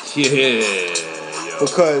hustler. Yeah. Yo.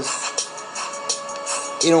 Because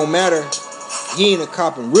it don't matter, he ain't a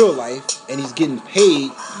cop in real life, and he's getting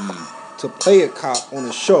paid to play a cop on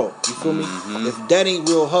a show. You feel me? If that ain't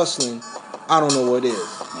real hustling, I don't know what is.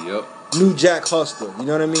 Yep. New Jack Hustler, you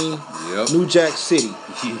know what I mean? Yep. New Jack City.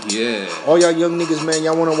 Yeah. All y'all young niggas, man,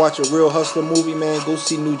 y'all want to watch a real hustler movie, man? Go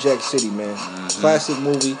see New Jack City, man. Classic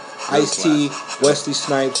movie. Ice-T, Wesley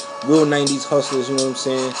Snipes, real 90s hustlers, you know what I'm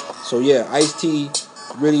saying? So yeah, Ice-T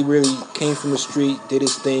really, really came from the street, did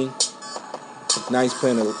his thing. Now he's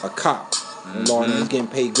playing a cop. And Law and he's getting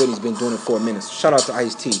paid good. He's been doing it for a minute. So shout out to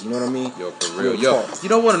Ice-T. You know what I mean? Yo, for real. Yo, you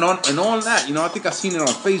know what? And on that, you know, I think I seen it on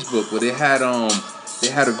Facebook where they had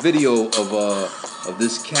a video of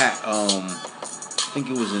this cat. I think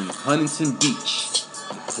it was in Huntington Beach.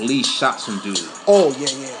 The police shot some dude. Oh yeah,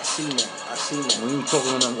 I seen that. When you were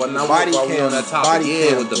talking on what now? Body cam, we on that topic?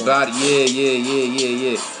 Yeah, with the body.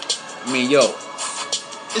 Yeah. I mean, yo,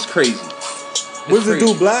 it's crazy. Was the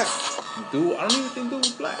dude black? Dude, I don't even think dude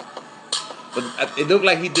was black. But it looked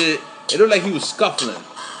like he did. It looked like he was scuffling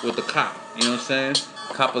with the cop. You know what I'm saying?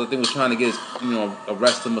 The cop, I think, was trying to get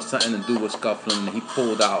arrest him or something, and dude was scuffling, and he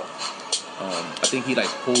pulled out. I think he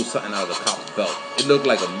pulled something out of the cop's belt. It looked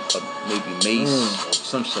like a maybe mace or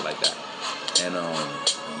some shit like that. And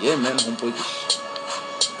yeah, man, homeboy,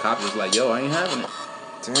 the cop was like, "Yo, I ain't having it."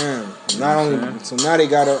 Damn. Not only so now they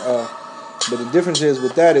got a. But the difference is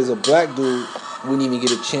with that is a black dude wouldn't even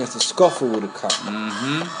get a chance to scuffle with a cop.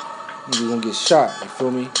 He's gonna get shot. You feel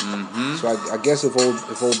me? So I guess if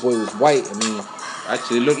old boy was white, I mean,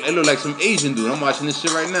 actually, it looked like some Asian dude. I'm watching this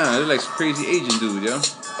shit right now. It looked like some crazy Asian dude, yo.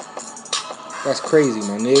 That's crazy,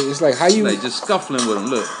 man. It's like how you just scuffling with him.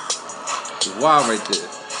 Look, it's wild right there.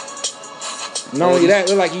 Not only that, it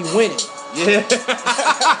look like he winning. Yeah.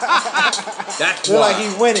 That's why. Like he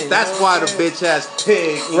winning. That's why the bitch ass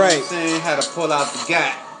pig. You know what I'm saying, had to pull out the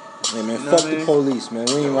gat. Hey man, fuck the police, man.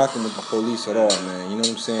 We ain't rocking with the police at all, man. You know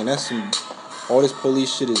what I'm saying? That's all this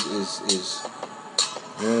police shit is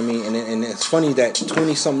you know what I mean? And it's funny that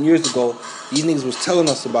 20-something years ago, these niggas was telling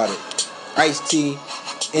us about it. Ice-T,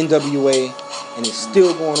 NWA, and it's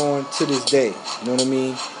still going on to this day. You know what I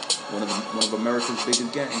mean? One of America's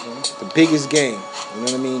biggest gangs, huh? The biggest gang. You know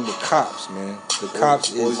what I mean? The cops, man. The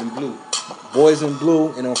cops Boys in Blue. Boys in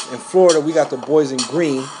Blue. And in Florida, we got the Boys in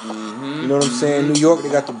Green. You know what I'm saying? New York, they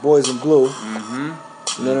got the Boys in Blue.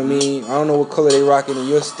 You know what I mean? I don't know what color they rocking in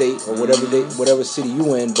your state or whatever city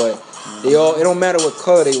you in, but they all. It don't matter what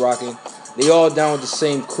color they rocking. They all down with the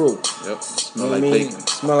same crew. Yep. Smell like bacon.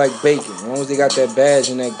 Smell like bacon. As long as they got that badge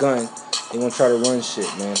and that gun, they gonna try to run shit,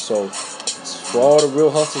 man. So for all the real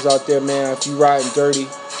hustlers out there, man, if you riding dirty,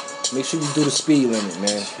 make sure you do the speed limit,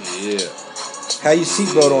 man. Yeah. Have your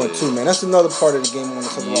seatbelt on too, man. That's another part of the game I want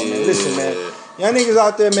to talk about, man. Listen, man. Y'all niggas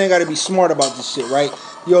out there, man, gotta be smart about this shit, right?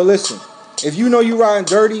 Yo, listen. If you know you riding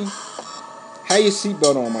dirty, have your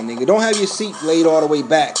seatbelt on, my nigga. Don't have your seat laid all the way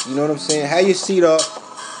back. You know what I'm saying? Have your seat up.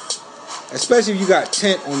 Especially if you got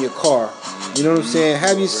tent on your car. You know what I'm saying?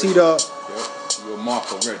 Have your seat up. Yep. Your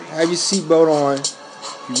marker ready. Have your seatbelt on.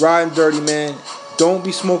 If you riding dirty, man, don't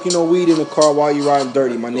be smoking no weed in the car while you riding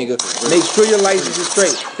dirty, my nigga. Make sure your license is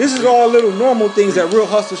straight. This is all little normal things that real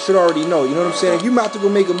hustlers should already know. You know what I'm saying? If you about to go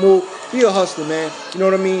make a move, be a hustler, man. You know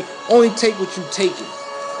what I mean? Only take what you taking.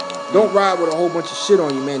 Don't ride with a whole bunch of shit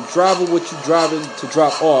on you, man. Drive with what you driving to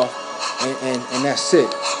drop off, and that's it.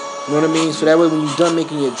 You know what I mean? So that way when you done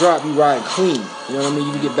making your drop, you ride clean. You know what I mean?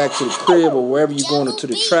 You can get back to the crib or wherever you going, or to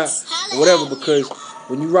the trap or whatever, because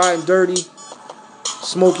when you riding dirty,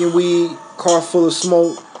 smoking weed, car full of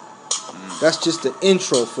smoke, that's just the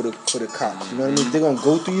intro for the cops. You know what I mean? They're gonna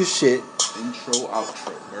go through your shit. Intro,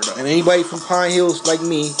 outro. And anybody from Pine Hills like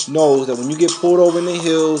me knows that when you get pulled over in the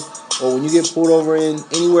hills, or when you get pulled over in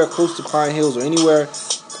anywhere close to Pine Hills, or anywhere,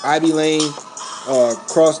 Ivy Lane,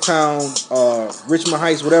 Crosstown, Richmond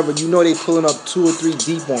Heights, whatever, you know they pulling up 2 or 3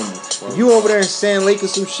 deep on you. If you over there in Sand Lake or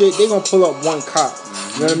some shit, they gonna pull up 1 cop.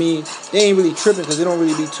 You know what I mean? They ain't really tripping because they don't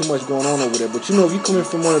really be too much going on over there. But you know, if you coming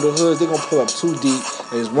from one of the hoods, they gonna pull up 2 deep,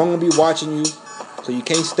 and there's one gonna be watching you, so you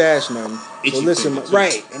can't stash nothing. So listen,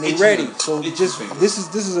 right, and they ready. So just this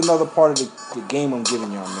is another part of the game I'm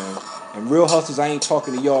giving y'all, man. And real hustlers, I ain't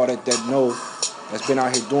talking to y'all that know that's been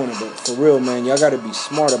out here doing it, but for real, man, y'all gotta be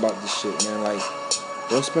smart about this shit, man. Like,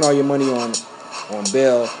 don't spend all your money on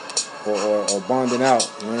bail or bonding out.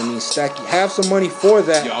 You know what I mean? Have some money for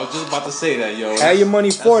that. Yo, I was just about to say that, yo. Have your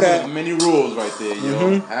money for that. Many rules right there,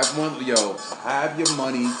 yo. Have your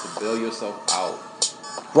money to bail yourself out.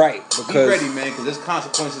 Right, because be ready, man, because there's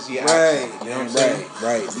consequences to your actions. You know what I'm saying?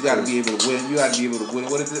 Right. You gotta be able to win. You gotta be able to win.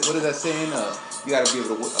 What is that saying? You gotta be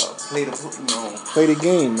able to play the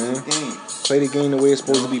game, man. Play the game the way it's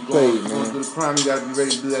supposed to be played, man. Going through the crime, you gotta be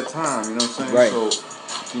ready to do that time. You know what I'm saying? Right. So,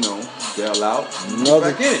 bail out.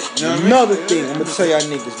 Another thing, I'm gonna tell y'all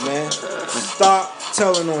niggas, man. Stop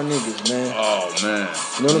telling on niggas, man. Oh man.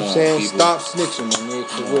 You know what I'm saying? People. Stop snitching, my nigga.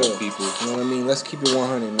 For real. People. You know what I mean? Let's keep it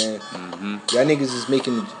 100, man. Y'all niggas is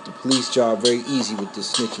making the police job very easy with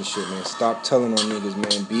this snitching shit, man. Stop telling on niggas,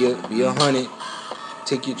 man. Be a 100.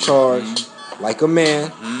 Take your charge like a man.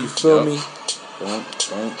 You feel me?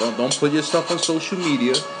 Don't put your stuff on social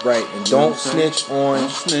media. Right, and don't snitch on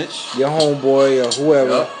your homeboy or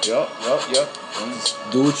whoever. Yup.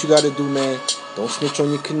 Do what you gotta do, man. Don't snitch on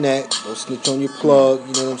your connect. Don't snitch on your plug.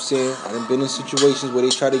 You know what I'm saying? I done been in situations where they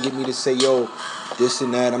try to get me to say, yo, this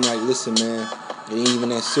and that. I'm like, listen, man, it ain't even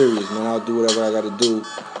that serious, man. I'll do whatever I gotta do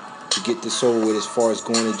to get this over with as far as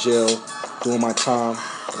going to jail, doing my time.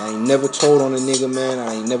 And I ain't never told on a nigga, man.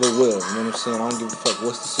 I ain't never will. You know what I'm saying? I don't give a fuck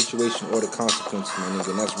what's the situation or the consequences, my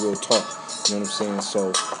nigga. And that's real talk. You know what I'm saying?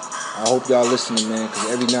 So I hope y'all listening, man, because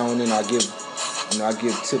every now and then I give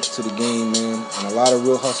tips to the game, man. And a lot of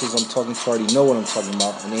real hustlers I'm talking to already know what I'm talking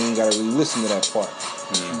about, and they ain't gotta really listen to that part.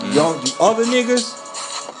 Y'all, you other niggas,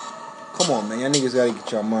 come on, man. Y'all niggas gotta get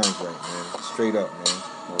your minds right, man. Straight up, man.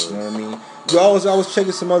 You know what I mean? Yo, I was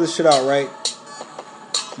checking some other shit out, right?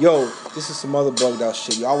 Yo, this is some other bugged out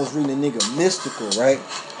shit. Yo, I was reading a nigga Mystical, right?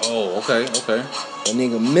 Oh, okay. A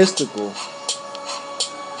nigga Mystical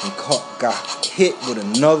got hit with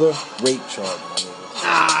another rape charge, my nigga.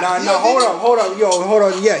 Nah, hold up. Yo, hold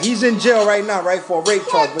on. Yeah, he's in jail right now, right, for a rape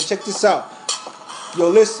charge. But check this out. Yo,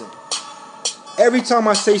 listen. Every time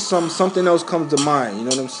I say something else comes to mind. You know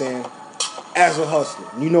what I'm saying? As a hustler.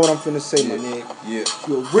 You know what I'm finna say, my nigga. Yeah.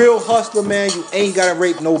 You a real hustler, man. You ain't gotta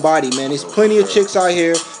rape nobody, man. There's plenty of chicks out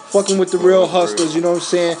here fucking with the real hustlers, you know what I'm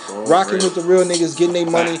saying? Rocking with the real niggas, getting their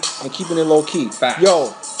money and keeping it low key.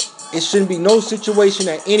 Yo, it shouldn't be no situation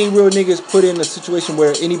that any real niggas put in a situation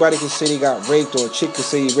where anybody can say they got raped or a chick can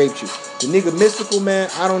say he raped you. The nigga Mystical, man,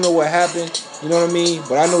 I don't know what happened, you know what I mean?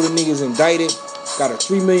 But I know the nigga's indicted, got a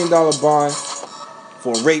 $3 million bond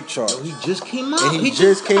for a rape charge. He just came out. And he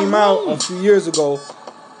just came out a few years ago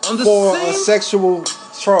for a sexual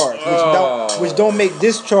charge, which don't make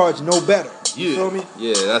this charge no better. You feel me?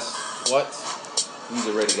 Yeah, that's what? He's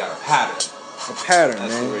already got a pattern. Man.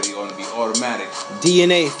 That's already going to be automatic.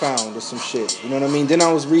 DNA found or some shit. You know what I mean? Then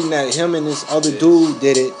I was reading that him and this other dude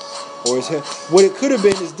did it. Or it's him. What it could have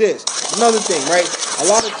been is this. Another thing, right? A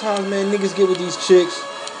lot of times, man, niggas get with these chicks.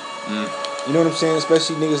 You know what I'm saying?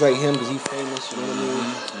 Especially niggas like him because he famous. You know what I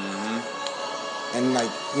mean? And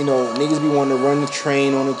like, you know, niggas be wanting to run the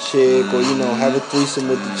train on a chick or, you know, have a threesome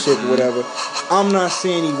with the chick or whatever. I'm not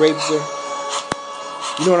saying he raped her.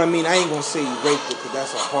 You know what I mean? I ain't gonna say he raped her because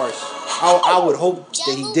that's a harsh. I would hope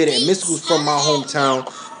that he did it. And Mystical's from my hometown.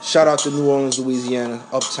 Shout out to New Orleans, Louisiana,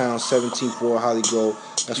 Uptown, 17th Ward, Holly Grove.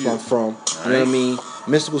 That's where I'm from. You know what I mean?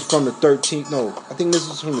 Mystical's from the 13th. No, I think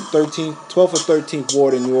Mystical's from the 13th, 12th or 13th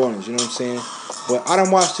Ward in New Orleans. You know what I'm saying? But I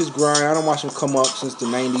done watched his grind. I done watched him come up since the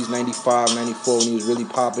 90s, 95, 94 when he was really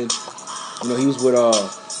popping. You know, he was with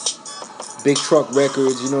Big Truck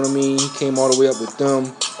Records. You know what I mean? He came all the way up with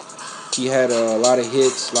them. He had a lot of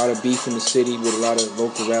hits, a lot of beef in the city with a lot of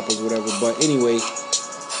local rappers, whatever. But anyway,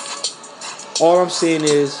 all I'm saying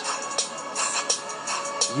is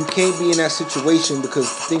you can't be in that situation because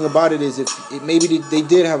the thing about it is maybe they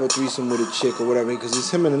did have a threesome with a chick or whatever because it's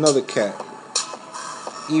him and another cat.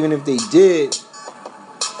 Even if they did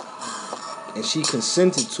and she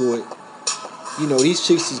consented to it, you know, these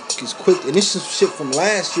chicks is quick, and this is shit from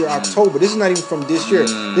last year, October. This is not even from this year.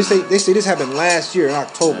 They say this happened last year in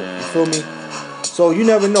October. You feel me? So you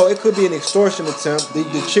never know. It could be an extortion attempt.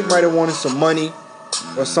 The chick might have wanted some money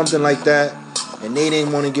or something like that, and they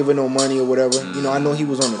didn't want to give her no money or whatever. You know, I know he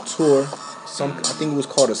was on a tour. I think it was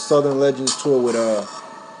called a Southern Legends tour with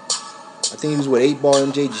I think he was with 8 Ball,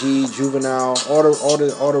 MJG, Juvenile, all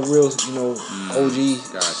the real, you know,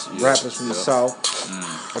 OG rappers from the South.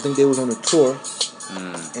 I think they was on a tour,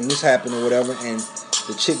 and this happened or whatever, and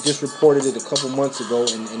the chick just reported it a couple months ago,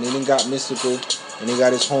 and they then got Mystical, and they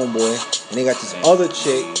got his homeboy, and they got this other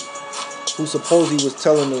chick who supposedly was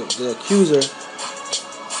telling the accuser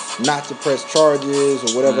not to press charges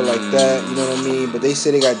or whatever like that, you know what I mean? But they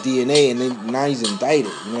said they got DNA, and now he's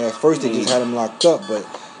indicted. You know, at first they just had him locked up, but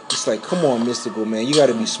it's like, come on, Mystical, man, you got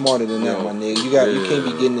to be smarter than that, my nigga. You can't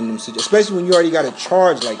be getting in them situations, especially when you already got a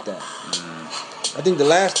charge like that. I think the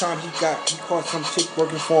last time he caught some chick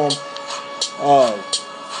working for him,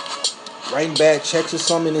 writing bad checks or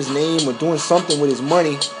something in his name or doing something with his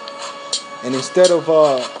money, and instead of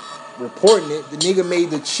reporting it, the nigga made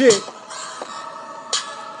the chick.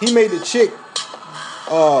 He made the chick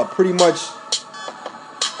pretty much.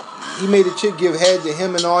 He made the chick give head to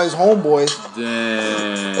him and all his homeboys.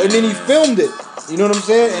 Damn. And then he filmed it. You know what I'm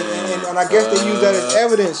saying? And I guess they use that as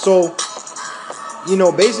evidence. So, you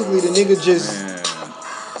know, basically the nigga just. Man.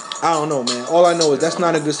 I don't know, man. All I know is that's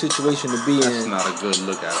not a good situation to be in. That's not a good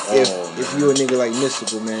look at all, if you a nigga like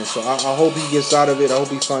Mystical, man. So I hope he gets out of it. I hope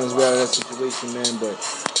he finds his way out of that situation, man. But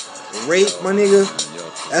rape, my nigga,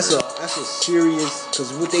 that's a serious.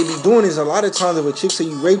 Because what they be doing is a lot of times if a chick say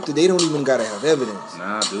you raped her, they don't even gotta have evidence.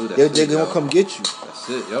 Nah, dude, they're gonna come get you. That's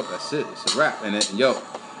it. Yup, that's it. It's a wrap. And yo,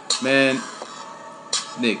 man,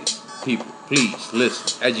 niggas, people, please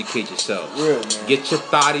listen, educate yourselves. Real, man. Get your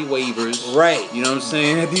thotty waivers. Right. You know what I'm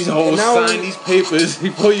saying? These hoes sign these papers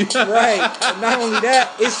before you. Right. And not only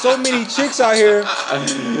that, it's so many chicks out here.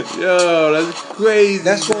 Yo, that's crazy.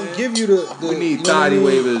 That's gonna give you the we need thotty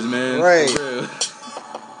waivers, man. Right. For real.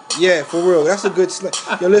 Yeah, for real. That's a good.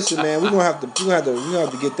 Yo, listen, man. We're gonna have to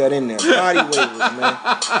get that in there. Thotty waivers, man.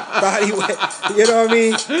 Thotty waivers. You know what I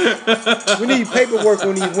mean? We need paperwork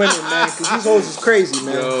on these women, man, because these hoes is crazy,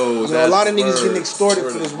 man. Yo, you know, a lot of niggas getting extorted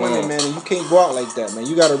for this women, man, and you can't go out like that, man.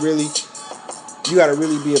 You gotta really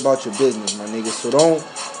be about your business, my nigga. So don't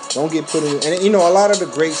get put in. And you know, a lot of the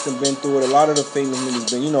greats have been through it. A lot of the famous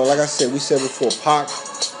niggas been. You know, like I said, we said before, Pac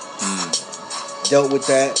dealt with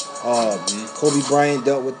that. Kobe Bryant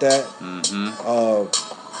dealt with that.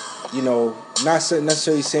 You know, not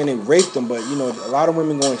necessarily saying they raped them, but you know, a lot of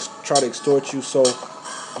women going to try to extort you. So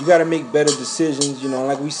you got to make better decisions. You know,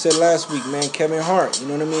 like we said last week, man, Kevin Hart. You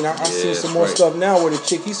know what I mean? I seen some more stuff now where the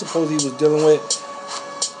chick he supposedly was dealing with,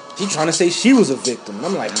 he trying to say she was a victim. And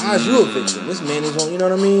I'm like, how's you a victim? This man is on. You know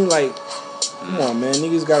what I mean? Like, come on, man.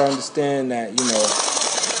 Niggas got to understand that. You know,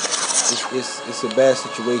 it's a bad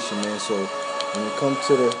situation, man. So when it comes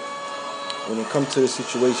to the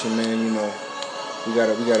situation, man, you know, we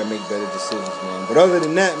gotta make better decisions, man. But other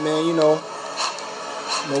than that, man, you know,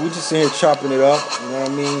 we just sitting here chopping it up. You know what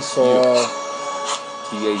I mean? So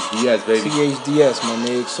H.D.S, baby. H.D.S, my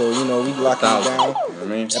nigga. So you know, we locking it down. You know what I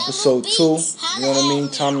mean? Episode 2. You know what I mean?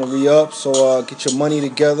 Time to re-up. So get your money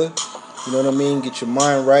together. You know what I mean? Get your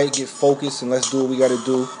mind right. Get focused, and let's do what we gotta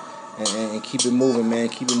do, and keep it moving, man.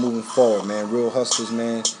 Keep it moving forward, man. Real hustlers,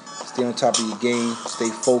 man. Stay on top of your game. Stay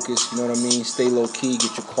focused. You know what I mean? Stay low key.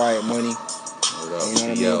 Get your quiet money. You know what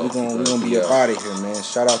I mean? We're gonna be up out of here, man.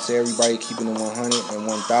 Shout out to everybody keeping it 100 and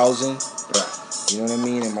 1,000. You know what I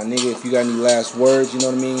mean? And my nigga, if you got any last words, you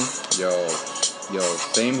know what I mean? Yo,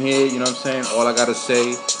 same here. You know what I'm saying? All I gotta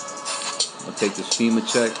say, I'm gonna take this FEMA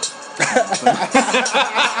check.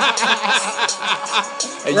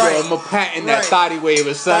 Hey, yo, I'm gonna patent that thotty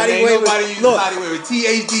waiver, son. Ain't nobody using thotty waiver.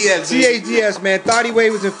 H.D.S. H.D.S, man. Thotty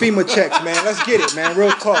waivers and FEMA checks, man. Let's get it, man.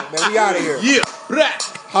 Real talk, man. We out of here. Yeah.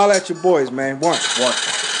 Holla at your boys, man. One.